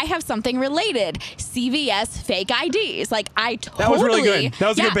hey, lame. I have something related. CVS CVS fake IDs. Like, I totally. That was really good. That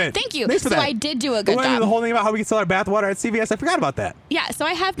was a good bit. Thank you. Thanks for so that. I did do a We good went into the job. whole thing about how we can sell our bath water at CVS. I forgot about that. Yeah, so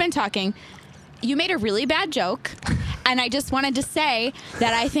I have been talking. You made a really bad joke, and I just wanted to say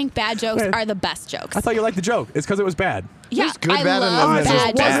that I think bad jokes are the best jokes. I thought you liked the joke. It's because it was bad. Yeah, There's good, I bad, and love then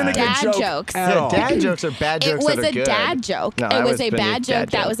bad, there's wasn't a good dad joke jokes. at all. Dad jokes are bad jokes It was that are a good. dad joke. No, It I was a beneath bad joke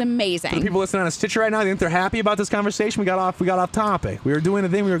that joke. was amazing. For the people listening on Stitcher right now, they think they're happy about this conversation. We got off topic. We were doing the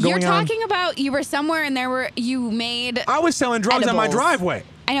thing. We were You're going on. talking about you were somewhere and you made. I was selling drugs on my edibles. driveway.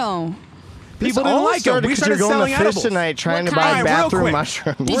 I know. People This didn't all like them. started We 'cause you're started going selling to fish edibles. tonight trying to What buy kind? All right, real bathroom quick.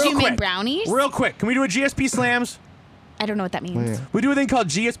 mushrooms. Did Real you make quick. brownies? Real quick. Can we do a GSP slams? I don't know what that means. We do a thing called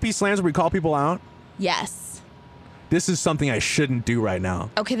GSP slams where we call people out. Yes. This is something I shouldn't do right now.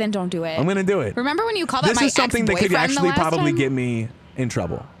 Okay, then don't do it. I'm going to do it. Remember when you called out This my is something that could ex-boyfriend the actually last probably time? get me in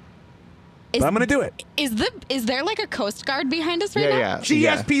trouble. Is- But I'm going to do it. Is there like a Coast Guard behind us right now? Yeah.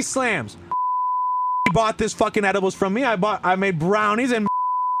 GSP slams. He bought this fucking edibles from me. I made brownies and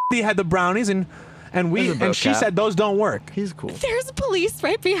he had the brownies and she cap. said those don't work. He's cool. There's police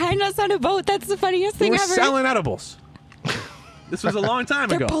right behind us on a boat. That's the funniest thing We're ever. selling edibles. This was a long time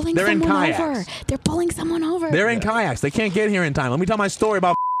They're ago. pulling They're in someone kayaks. over. They're pulling someone over. They're in kayaks. They can't get here in time. Let me tell my story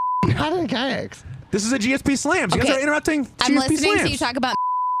about. Not in kayaks. This is a GSP slams. You guys Okay. are interrupting GSP I'm listening slams. to you talk about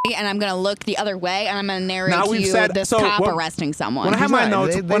and I'm going to look the other way and I'm going to narrate Now to we've you said- this so cop what- arresting someone. When I have He's my not-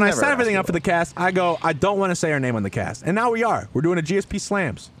 notes, they when I never set ask everything you up for the that. cast, I go, I don't want to say her name on the cast. And now we are. We're doing a GSP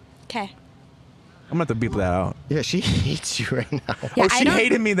slams. Okay. I'm going to have to beep that out. Yeah, she hates you right now. Yeah, Oh, I she don't-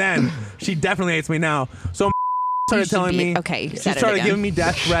 hated me then. She definitely hates me now. So started should telling be- me. okay, you She said it started again. giving me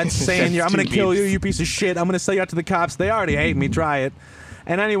death threats, saying, That's "I'm going two to kill you, beeps. you piece of shit. I'm going to sell you out to the cops. They already hate me. Try it."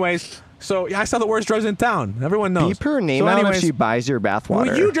 And anyways, so yeah, I sell the worst drugs in town. Everyone knows. Beep her name so out anyways, if she buys your bathwater.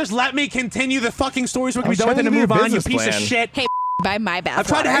 will you just let me continue the fucking story so we can be was done with it trying and to move give you a on? You business piece of plan. shit. Hey, buy my bathwater. I've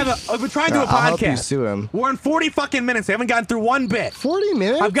tried to have I've tried to do a I'll help you podcast. sue him. We're in 40 fucking minutes. I haven't gotten through one bit. 40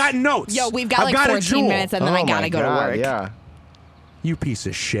 minutes? I've got notes. Yo, we've got I've like got a 14 jewel. minutes and then I Oh got to my go to God, work. Yeah. You piece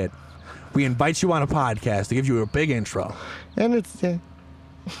of shit. We invite you on a podcast to give you a big intro. And it's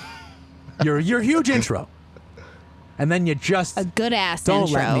Your huge intro. And then you just A good ass don't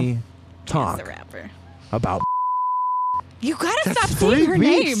intro. let me As talk a rapper. about. You gotta That's stop 3 saying her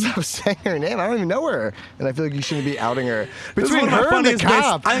weeks. name. Stop saying her name. I don't even know her, and I feel like you shouldn't be outing her. This is Between one of my her and the funniest bits.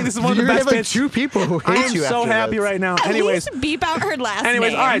 cop, I think this is one of the you best have like bits. 2 people who I hate am you. so after happy this. right now. At Anyways, least beep out her last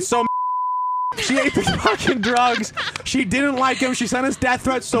anyways, name. all right. So she ate the fucking drugs. She didn't like him. She sent us death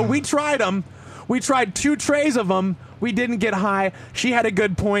threats. So we tried them. We tried 2 trays of them. We didn't get high. She had a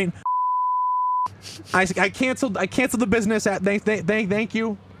good point. I canceled the business at thank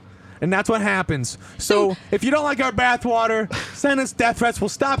you. And that's what happens. So if you don't like our bathwater, send us death threats. We'll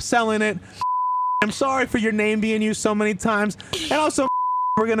stop selling it. I'm sorry for your name being used so many times. And also,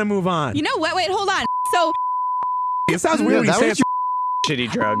 we're going to move on. You know what? Wait, hold on. So It sounds weird Yeah, when you that say was it. your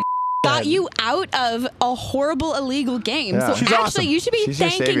shitty drug. got you out of a horrible illegal game. Yeah. So She's actually, awesome. you should be She's your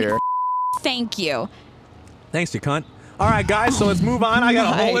thanking. savior. Thank you. Thanks, you cunt. All right, guys, so let's move on. I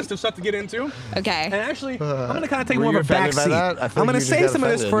got a whole Right. list of stuff to get into. And Okay. actually, I'm going to kind of take were more you of a back offended by seat. that? I feel I'm like going to you just say got some of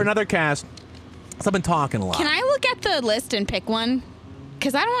this offended. for another cast. 'Cause I've been talking a lot. Can I look at the list and pick one?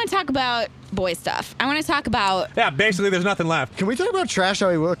 Because I don't want to talk about boy stuff. I want to talk about. Yeah, basically, there's nothing left. Can we talk about trash how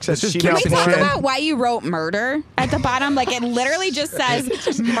he looks at just she Can we Can talk we- about why you wrote murder at the bottom? Like it literally just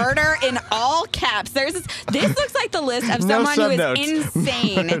says murder in all caps. This looks like the list of someone who is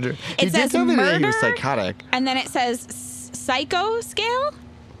insane. Murder. It He says did tell me that murder, he was psychotic. and then it says psycho scale.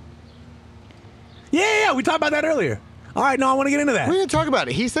 Yeah, we talked about that earlier. All right, no, I want to get into that. We didn't talk about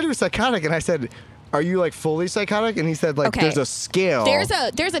it. He said he was psychotic, and I said, "Are you like fully psychotic?" And he said, "Like Okay. there's a scale." There's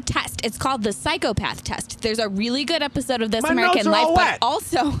a test. It's called the psychopath test. There's a really good episode of This My American notes are Life, all but wet.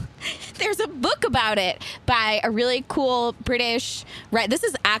 also there's a book about it by a really cool British. Right, this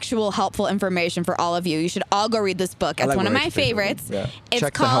is actual helpful information for all of you. You should all go read this book. It's like one of where my it's based on. favorites. Yeah. It's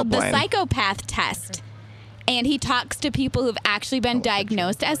Check the called the helpline. Psychopath Test. And he talks to people who've actually been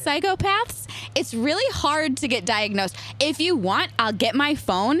diagnosed as psychopaths. It's really hard to get diagnosed. If you want, I'll get my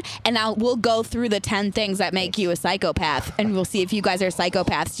phone and we'll go through the 10 things that make you a psychopath, and we'll see if you guys are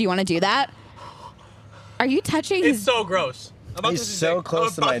psychopaths. Do you want to do that? Are you touching It's his? so gross. He's so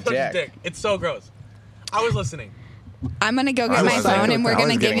close to my dick. It's so gross. I was listening. I'm gonna go get I my was phone, and we're psychopath. I gonna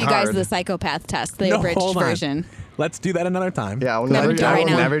was give getting you guys hard. the psychopath test, the No, abridged hold on. version. Let's do that another time. Yeah, I will Never never, do I right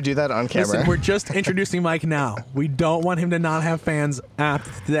will now. never do that on camera. Listen, we're just introducing Mike now. We don't want him to not have fans after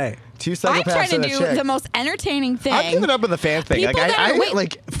today. 2 I'm psychopaths trying to and a do chick. the most entertaining thing. I've given up with the fan thing. People Like, that I are- wait,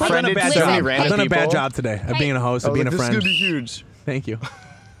 like I've done a friended bad so many job. random I've done a bad people. job today of Hey. being a host, I of was being like, a this is friend. gonna be huge. Thank you.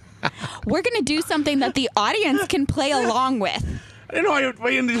 We're gonna do something that the audience can play along with. I didn't know why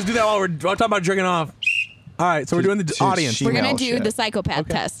you didn't just do that while we're talking about jerking off. All right, so we're doing the audience. We're gonna Female do shit. the psychopath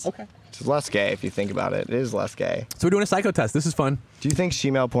test. Okay. It's less gay if you think about it. It is less gay. So we're doing a psycho test. This is fun. Do you think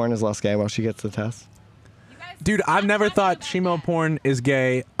female porn is less gay while she gets the test? Dude, I've never thought shemale porn is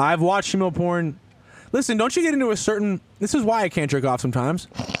gay. I've watched shemale porn. Listen, don't you get into a certain... This is why I can't jerk off sometimes.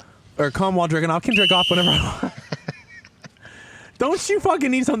 Or come while jerking off. I can jerk off whenever I want. Don't you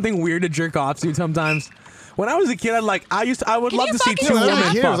fucking need something weird to jerk off to sometimes? When I was a kid, I would love to see two women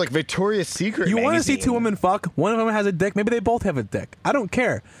fuck. It was like Victoria's Secret. You want to see two women fuck? One of them has a dick. Maybe they both have a dick. I don't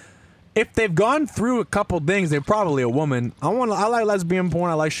care. If they've gone through a couple things, they're probably a woman. I like lesbian porn.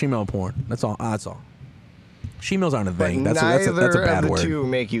 I like shemale porn. That's all. Shemales aren't a thing. That's a bad of the word. two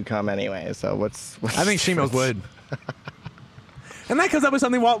make you come anyway. So what's I think shemales would. And that comes up with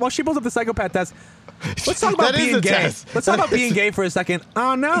something while she pulls up the psychopath test. Let's talk about being gay. Test. Let's talk about being gay for a second.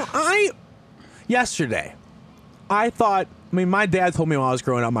 Yesterday, I thought. I mean, my dad told me when I was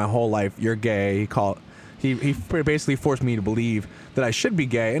growing up my whole life, "You're gay." He basically forced me to believe that I should be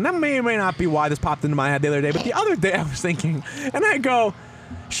gay, and that may or may not be why this popped into my head the other day. But the other day, I was thinking, and I go,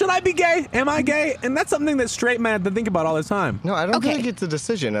 should I be gay? Am I gay? And that's something that straight men have to think about all the time. No, I don't think it's a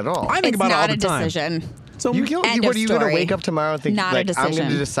decision at all. I think about it all the time. It's not a decision. So What are you going to wake up tomorrow and think, Not a like, I'm decision.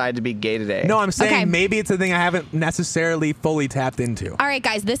 going to decide to be gay today? No, I'm saying Okay. maybe it's a thing I haven't necessarily fully tapped into. All right,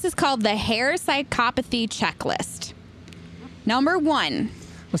 guys, this is called the hair psychopathy checklist. Number 1,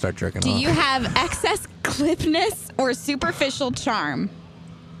 I'll start jerking do off. you have excess clipness or superficial charm?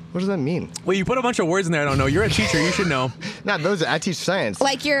 What does that mean? Well, you put a bunch of words in there I don't know. You're a teacher. You should know. Not those. I teach science.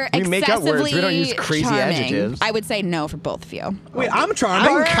 Like you're we make up words. excessively We don't use crazy charming. adjectives. I would say no for both of you. Wait, I'm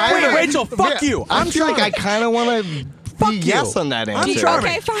charming. kinda- Wait, Rachel, fuck you. I I'm feel like I charming. kind of want to Fuck be you. yes on that I'm answer. charming.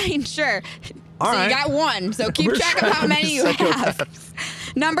 Okay, fine, sure. All so right. you got 1. So keep We're track of how trying to many you have.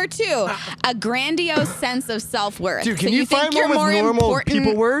 Number 2, a grandiose sense of self-worth. Dude, can so you think find you're one with more normal important-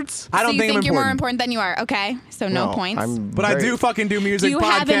 people words? I don't so you think I'm you're more important. important than you are. Okay, so no points. But I do fucking do music, you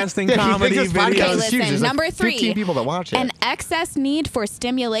have an- podcasting, Yeah, you comedy, think this podcast videos. Okay, is huge. listen. There's like Number 3, 15 people that watch it. an excess need for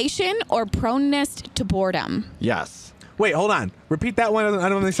stimulation or proneness to boredom. Yes. Wait, hold on. Repeat that one. I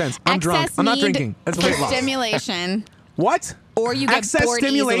don't make sense. I'm drunk. Excess I'm not need drinking. That's for weight loss. stimulation. What? Or you get Excess bored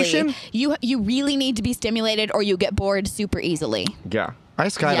stimulation? easily. You really need to be stimulated, or you get bored super easily. Yeah. I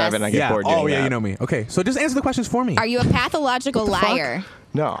skydive Yes. and I get Yeah. bored doing Oh, yeah, that. you know me. Okay, so just answer the questions for me. Are you a pathological liar?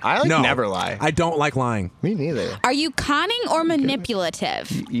 No, I No. never lie. I don't like lying. Me neither. Are you conning or manipulative?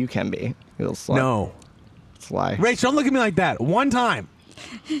 You can be. You'll slut. No. Sly. Rach, don't look at me like that. One time.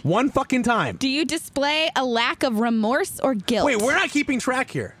 One fucking time. Do you display a lack of remorse or guilt? Wait, we're not keeping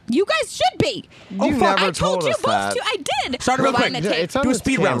track here. You guys should be. You fuck. never I told you us both that. to. I did. Start it real Rewind quick. the Yeah, tape. it's on Do a the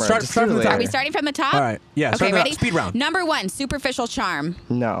speed round. camera. Start Just from the do it top. Are we later. starting from the top? All right. Yeah, Okay, start from the ready? speed round. Number 1, superficial charm.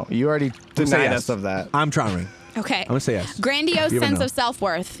 No, you already Say denied yes. us of that. I'm charming. Okay. I'm gonna say yes. Grandiose You never sense know. of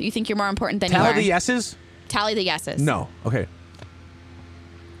self-worth. You think you're more important than you Tell are. the yeses? Tally the yeses. No. Okay.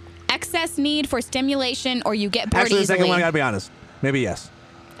 Excess need for stimulation or you get bored Actually, the easily. second one, I gotta be honest. Maybe yes.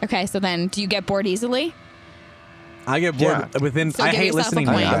 Okay, so then do you get bored easily? I get bored Yeah. within. So I give hate yourself a listening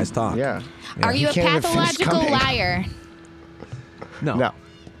to you point. guys talk. Yeah. Are you a can't even finish pathological coming. liar? No. No.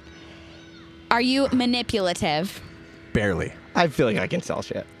 Are you manipulative? Barely. I feel like I can sell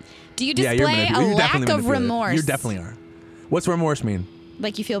shit. Do you Yeah, you're display a you're lack definitely of manipulative. remorse? You definitely are. What's remorse mean?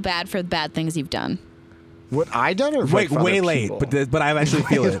 Like you feel bad for the bad things you've done. What I done or Wait, for way other late, people? but I actually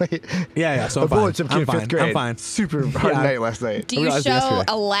feel it. Late. Yeah. So A I'm fine. bullet tipped I'm kid in fine. fifth grade. I'm fine. Super hard Yeah. night last night. Do you realized show yesterday.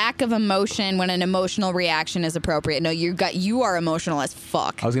 a lack of emotion when an emotional reaction is appropriate? No, you are emotional as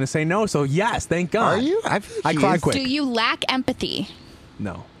fuck. I was gonna say no. So yes, thank God. Are you? I feel I like cried he is. quick. Do you lack empathy?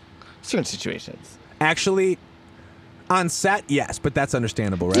 No. Certain situations. Actually, on set, yes, but that's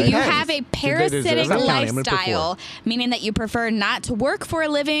understandable, right? Do you Depends. have a Do they deserve parasitic it? I'm counting. I'm gonna put lifestyle, meaning that you prefer not to work for a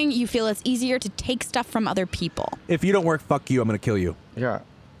living? You feel it's easier to take stuff from other people. If you don't work, fuck you. I'm gonna kill you. Yeah.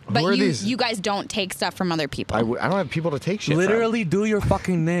 But Who are you these? you guys don't take stuff from other people. I don't have people to take shit Literally, do your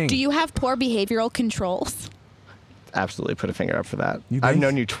fucking thing. Do you have poor behavioral controls? from. Absolutely put a finger up for that. You I've think?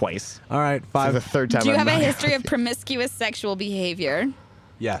 known you twice. All right, For five. the third time. Do you I'm have a not history of happy. promiscuous sexual behavior?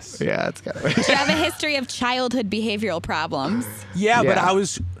 Yes. Yeah, it's kind of. Do you have a history of childhood behavioral problems? Yeah, but Yeah. I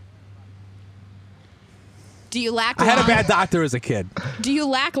was. Do you lack I had a long- bad doctor as a kid. Do you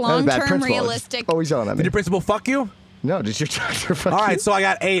lack Not a bad long-term principal. realistic? Always yelling at Did me. your principal fuck you? No, did your doctor fuck All you? right, so I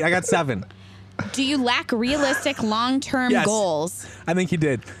got 8. I got 7. Do you lack realistic long-term Yes. goals? I think he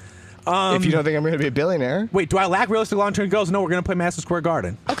did. If you don't think I'm going to be a billionaire, Wait, do I lack realistic long-term goals? No, we're gonna play Madison Square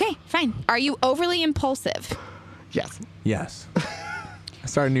Garden. Okay, fine. Are you overly impulsive? yes. Yes. I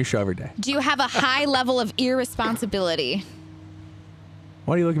start a new show every day. Do you have a high level of irresponsibility?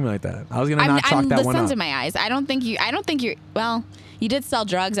 Why are you looking at me like that? I was gonna not chalk that the one sun's up. in my eyes. I don't think you. Well, you did sell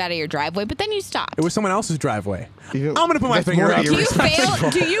drugs out of your driveway, but then you stopped. It was someone else's driveway. You- I'm gonna put my that's finger more up. Do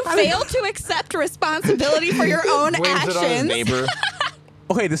you fail to accept responsibility for your own Blames it on his actions? neighbor.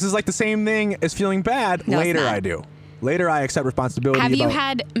 Okay, this is like the same thing as feeling bad. No, it's Later, not. I do. Later, I accept responsibility. Have you about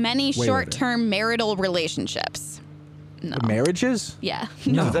had many later. short-term marital relationships? No. marriages? Yeah.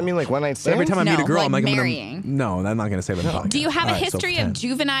 No. Does that mean like one night stands? Every time I meet a No, girl, like I'm like, marrying. No, I'm not gonna say that. on the Do you podcast. have All a right, so history of pretend.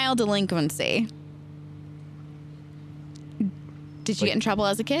 juvenile delinquency? Did you get in trouble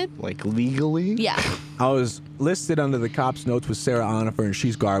as a kid? Like legally? Yeah. I was listed under the cops' notes with Sarah Onifer, and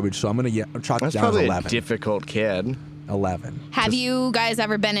she's garbage. So I'm gonna chalk it That's down as probably 11. a difficult kid. 11. Have you guys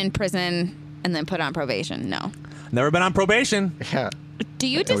ever been in prison and then put on probation? No. Never been on probation. Yeah. Do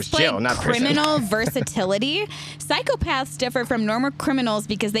you It was display jail, not prison. criminal versatility? Psychopaths differ from normal criminals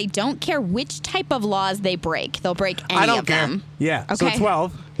because they don't care which type of laws they break. They'll break any I don't of care. them. Yeah. So Okay.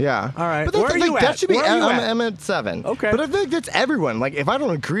 12. Yeah. All right. But that's, Where are like, you that at? should be. Where are you at? I'm at 7. Okay. But I feel like that's everyone. Like if I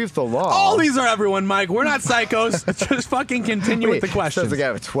don't agree with the law. All these are everyone, Mike. We're not psychos. Just fucking continue with the questions. Says the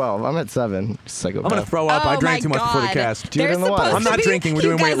guy with 12. I'm at 7. Psychopath. I'm gonna throw up. I Oh drank my too much before the God. cast. Do it in the water. supposed I'm not to be- drinking. We're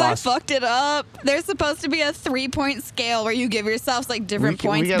doing you weight guys, loss. I fucked it up. There's supposed to be a 3-point scale where you give yourselves like different We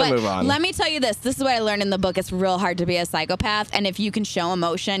points. gotta But move on. let me tell you this. This is what I learned in the book. It's real hard to be a psychopath. And if you can show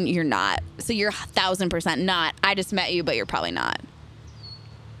emotion, you're not. So you're 1,000% not. I just met you, but you're probably not.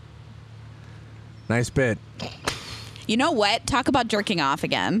 Nice bit. You know what? Talk about jerking off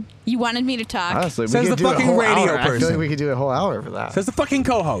again. You wanted me to talk. Honestly, we Says could the do a fucking whole radio hour. I feel person. like we could do a whole hour for that. Says the fucking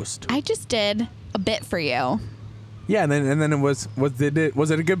co-host. I just did a bit for you. Yeah, and then it was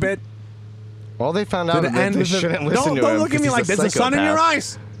it a good bit? Well, they found out Did it that end they with the- shouldn't listen to Don't him look at 'cause me he's like a there's the sun in your psychopath.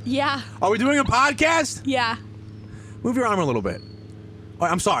 eyes. Yeah. Are we doing a podcast? Yeah. Move your arm a little bit. Oh,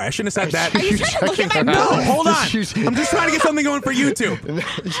 I'm sorry. I shouldn't have said that. Are you trying to look at my No, boobs? hold on. I'm just trying to get something going for YouTube.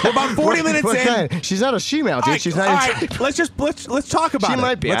 We're about 40 minutes What in. kind? She's not a she-male, dude. All right, She's not all even right, let's talk about She it.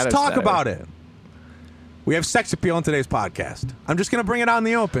 might be. I Let's don't talk say. about it. We have sex appeal on today's podcast. I'm just gonna bring it out in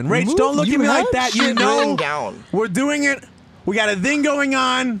the open. Rach, Move- don't look you at me like have that. You shit know written down. we're doing it. We got a thing going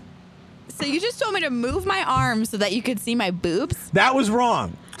on. So you just told me to move my arms so that you could see my boobs? That was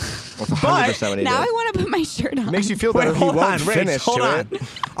wrong. That's 100% what he Now did. I want to put my shirt on. Makes you feel Wait, better. He hold won't on, Rach. finish Hold to on. it.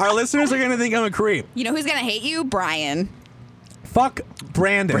 Our listeners are gonna think I'm a creep. You know who's going to hate you? Brian. Fuck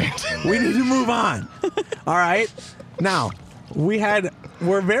Brandon. We need to move on. All right. Now,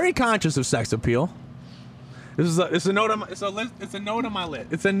 we're very conscious of sex appeal. It's a note on my list. It's a note on my list.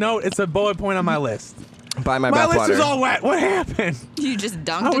 It's a bullet point on my list. Buy my My list bathwater. is all wet. What happened? You just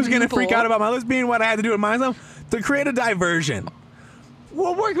dunked I was in the gonna freak pool. out about my list being what I had to do with myself to create a diversion.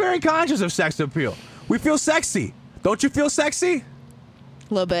 Well, we're very conscious of sex appeal. We feel sexy. Don't you feel sexy?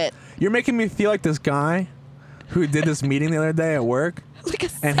 A little bit. You're making me feel like this guy who did this meeting the other day at work. Like a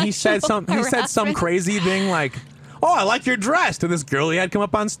And he said some harassment. crazy thing like, "Oh, I like your dress," to this girl he had come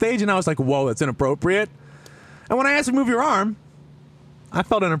up on stage, and I was like, "Whoa, that's inappropriate." And when I asked him to move your arm, I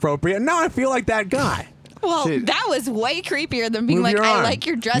felt inappropriate. And now I feel like that guy. Well, Dude. that was way creepier than being Move like, your I arm. like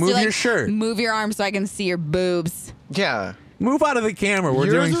your dress. Move You're like, your shirt. Move your arm so I can see your boobs. Yeah. Move out of the camera. We're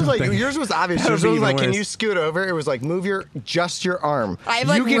doing was something. like yours was obvious. That Yours would be was like, even can worse. you scoot over? It was like move your arm. I have,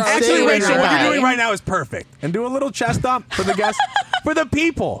 like, you can rotated Actually, stay where Rachel, you're what at. you're doing right now is perfect. And do a little chest up for the guests, for the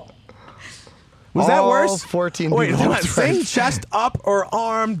people. Was that All worse? 14 Wait, people. hold on. That's Say right. chest up or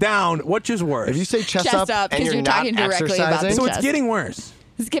arm down. Which is worse? If you say chest Chest up up, and 'cause you're you're not talking directly about exercising, the so chest. it's getting worse.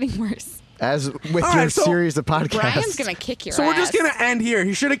 It's getting worse. as with All your right, so series of podcasts. Brian's going to kick your So we're ass. just gonna end here.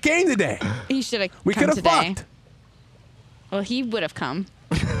 He should have came today. He should have We come could have today. fucked. Well, he would have come.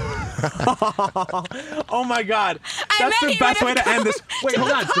 Oh my God, I that's meant the he best way would've to end this. come Wait, to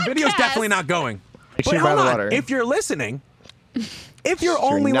hold the on. The video's podcast. definitely not going. Make Wait, sure you buy hold the on. water. If you're listening, if you're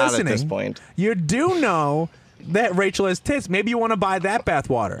only not at listening, this point. you do know that Rachel has tits. Maybe you want to buy that bath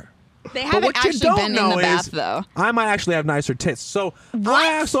water. They But haven't what you actually don't been in know the bath, is though. I might actually have nicer tits. So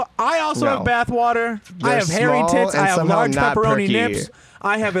What? I also No. have bath water. I They're have hairy small tits. and I have somehow large not pepperoni perky. nips.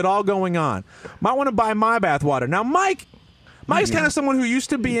 I have it all going on. Might want to buy my bath water. Now, Mike's kind of someone who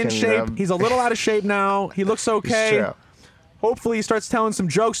used to be in can, shape. He's a little out of shape now. He looks okay. It's true. Hopefully, he starts telling some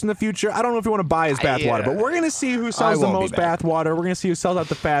jokes in the future. I don't know if you want to buy his bath water, but we're going to see who sells the won't be most back. bath water. We're going to see who sells out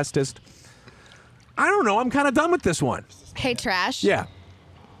the fastest. I don't know. I'm kind of done with this one. Hey, Trash. Yeah.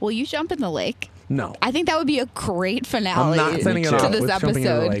 Will you jump in the lake? No. I think that would be a great finale I'm not sending it too. off to this with jumping into the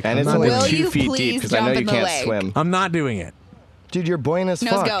episode. lake. And I'm it's not only doing Will it. 2 you feet please deep because I know jump you in the can't lake? swim. I'm not doing it. Dude, you're buoyant as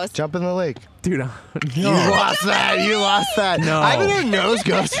Nose fuck. goes. Jump in the lake. Dude, no. You lost that. You lost that. No. I've been doing nose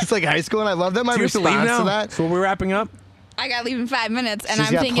goes since like high school, and I love that my Do you have to response leave now? to that. So we're wrapping up? I got to leave in 5 minutes, and She's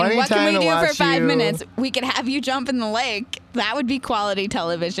I'm got thinking, plenty what of can time we to do for watch 5 you. minutes? We could have you jump in the lake. That would be quality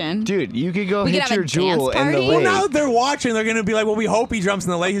television. Dude, you could go We could hit have your a jewel dance in the party. lake. Well, now that they're watching, they're gonna be like, "Well, we hope he jumps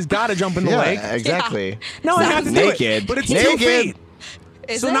in the lake. He's got to jump in the lake." Exactly. No, I have to do it. Naked. But it's Naked. 2 feet.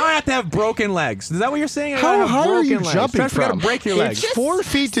 Is So it? now I have to have broken legs. Is that what you're saying? I How gotta have high are broken you legs. jumping Try to forget from? to break your It's legs. just 4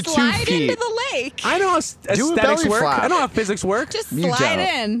 feet to 2 slide feet. into the lake. I know how Do a aesthetics belly work. flap. I know how physics work. Just You slide don't.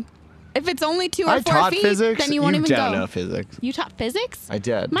 in. If it's only 2 or I 4 taught feet, physics. then you won't even don't go. know physics. You taught physics? I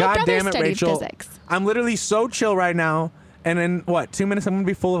did. My God brother damn it, studied Rachel. physics. I'm literally so chill right now. And in what, 2 minutes I'm gonna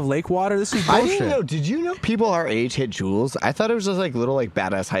be full of lake water? This is I bullshit. didn't know. Did you know people our age hit jewels? I thought it was just like little like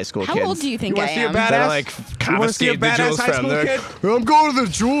badass high school How kids. old do you think You I wanna see a am? badass? That like You wanna see a confiscated the badass jewels high from school there. kid? I'm going to the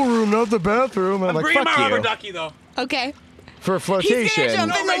jewel room, not the bathroom. I'm like, bringing fuck my you. rubber ducky though. Okay. For He's gonna flotation.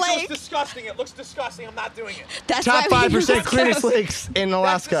 jump in the Rachel, lake. it's disgusting. It looks disgusting. I'm not doing it. That's Top why we 5% use cleanest those. lakes in That's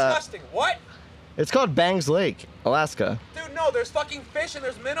Alaska. disgusting. What? It's called Bangs Lake, Alaska. Dude, no, there's fucking fish and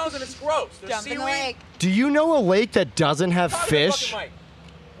there's minnows and it's gross. There's Jump in the seaweed. lake. Do you know a lake that doesn't have Talk to the fish? fucking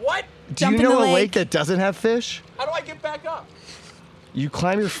mic. What? Do Jump you in know the a lake lake. that doesn't have fish? How do I get back up? You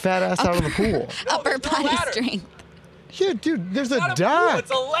climb your fat ass out of the pool. Upper there's no body ladder. strength. Yeah, dude, there's a Not a pool, dock.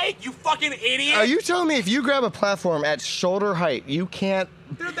 it's a lake, you fucking idiot. Are you telling me if you grab a platform at shoulder height, you can't?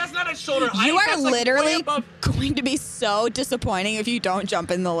 Dude, that's not a shoulder height. You are That's like way literally above- going to be so disappointing if you don't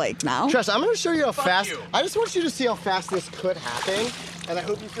jump in the lake now. Trust, I'm gonna show you how Fuck fast. you. I just want you to see how fast this could happen, and I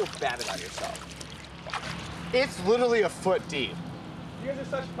hope you feel bad about yourself. It's literally a foot deep. You guys are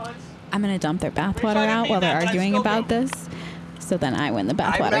such punts. I'm gonna dump their Rachel, I bathwater didn't out mean while they're that, but I arguing still about do. this. So then I win the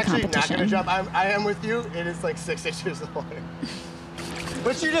I'm bathwater actually not competition. gonna jump. I am with you. It is like 6 inches long.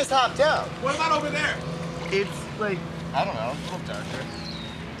 But you just hopped down. What about over there? It's like, I don't know, a little darker.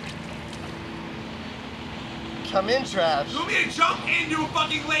 Come in, trash. You want me to jump into a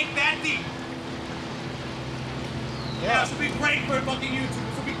fucking lake that deep? Yeah, this would be great for fucking YouTube.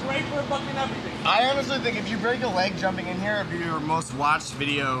 This would be great for fucking everything. I honestly think if you break a leg jumping in here, it'd be your most watched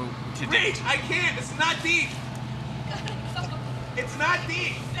video to date. Reach, I can't. It's not deep. It's not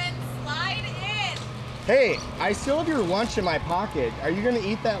deep. Then slide in. Hey, I still have your lunch in my pocket. Are you gonna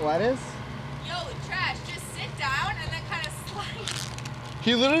eat that lettuce? Yo, trash, just sit down and then kind of slide.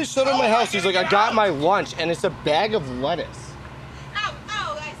 He literally stood at my house. He's like, I got my lunch, and it's a bag of lettuce. Ow,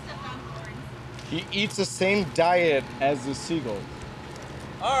 ow, I stepped on corn. He eats the same diet as the seagull.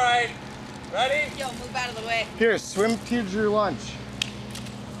 All right. Ready? Yo, move out of the way. Here, swim to your lunch.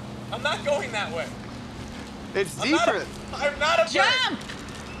 I'm not going that way. It's I'm not deeper. I'm not a bird. Jump!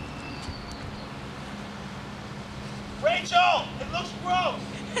 Rachel, it looks gross.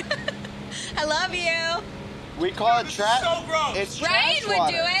 I love you. We call it This is trap. so gross. It's Ryan trash would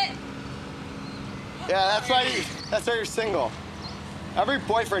water. do it. Yeah, that's why you're single. Every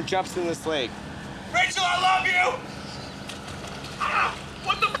boyfriend jumps in this lake. Rachel, I love you. Ah,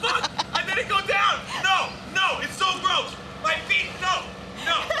 what the fuck? I didn't go down. No, no, it's so gross. My feet, no,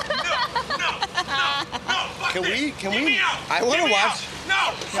 no, no, no, no, no. Fuck Can this. we- Get me out. I wanna Get me watch- out.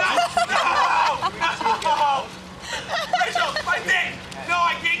 No, no, no, no. Rachel, my dick. No,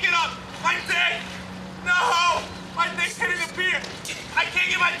 I can't get up. My dick. No, my dick's hitting the pier. I can't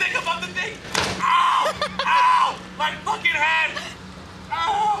get my dick above the thing. Ow, ow, my fucking head.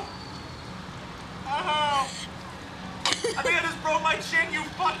 Ow. Ow. I think I just broke my chin, you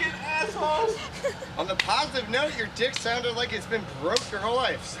fucking assholes. On the positive note, your dick sounded like it's been broke your whole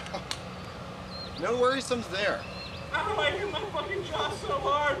life. So. No worrisomes there. How do I hit my fucking jaw so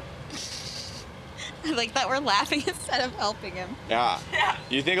hard? I like that we're laughing instead of helping him. Yeah. Yeah.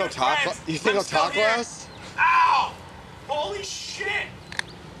 You think he'll Good talk? friends. You think I'm he'll still talk here. less? Ow! Holy shit!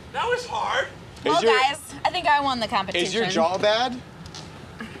 That was hard. Well, your- guys, I think I won the competition. Is your jaw bad?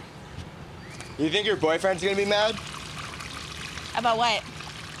 You think your boyfriend's gonna be mad? About what?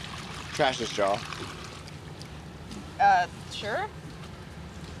 Trash his jaw. Sure.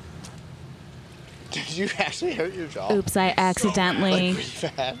 Did you actually hurt your jaw? Oops, I accidentally, Pretty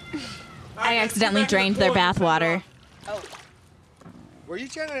bad. I accidentally drained their bathwater. Were you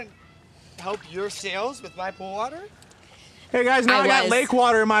trying to help your sales with my pool water? Hey guys, now I I got was. lake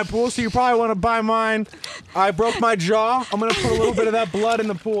water in my pool, so you probably want to buy mine. I broke my jaw. I'm gonna put a little bit of that blood in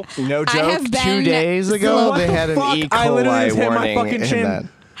the pool. No I joke. have 2 been days ago, so- What they the had an fuck? E. I literally coli just hit my warning fucking in chin. that.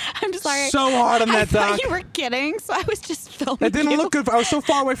 I'm sorry. So hard on I that thought dock. you were kidding, so I was just filming. That didn't you. look good. I was so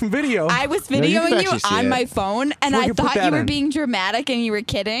far away from video. I was you can videoing you actually see on it. my phone, and Before I you put thought that you were in. being dramatic and you were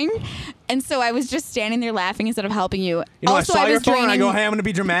kidding. And so I was just standing there laughing instead of helping you. You know, Also, I saw your was phone and I draining. go, hey, I'm going to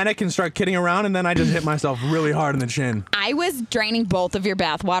be dramatic and start kidding around, and then I just hit myself really hard in the chin. I was draining both of your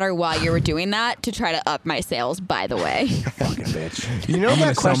bathwater while you were doing that to try to up my sales, by the way. Fucking bitch. You know I'm gonna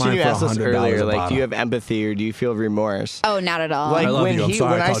that sell question mine you for asked us $100 earlier? a Like, do bottle. you have empathy or do you feel remorse? Oh, not at all. Like I love when you. I'm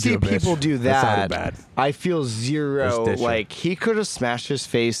sorry when I I called you see a bitch. people do That sounded that, bad. I feel zero. Just ditch it. Like he could have smashed his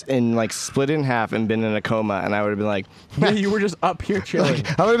face and like split in half and been in a coma, and I would have been like, Yeah, you were just up here chilling.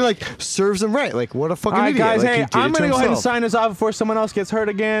 I would have been like, serves him right. Like what a fucking All right, idiot. guys, Like, hey, he did I'm it to going to go ahead and himself. sign this off before someone else gets hurt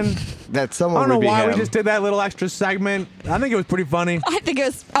again. That I someone don't know would be why we him. just did that little extra segment. I think it was pretty funny. I think it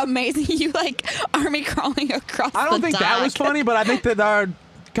was amazing. You like army crawling across I don't the think that was dock. funny, but I think that our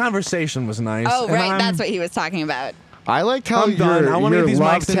conversation was nice. Oh, And right. I'm- That's what he was talking about. I liked how I'm done. I wanna your get these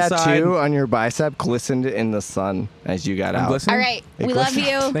love mics inside. tattoo on your bicep glistened in the sun as you got I'm out. glistening? All right. It We love glistens.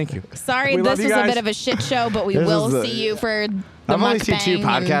 you. Thank you. Sorry, We this love you was a guys. bit of a shit show, but we This will is the- see you for the I've only seen two mukbang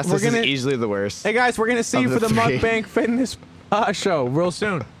and- podcasts. We're This is gonna- easily the worst. Hey, guys, we're going to see Of you for the the three. Mukbang Fitness show real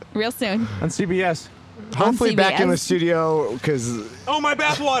soon Real soon. on CBS. Hopefully back in the CBS. studio because Oh, my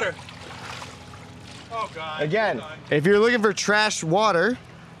bathwater. Oh, God. again, if you're looking for trash water,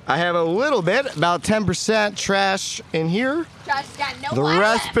 I have a little bit, about 10% trash in here. Josh got no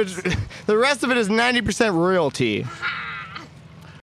The rest of it is 90% royalty.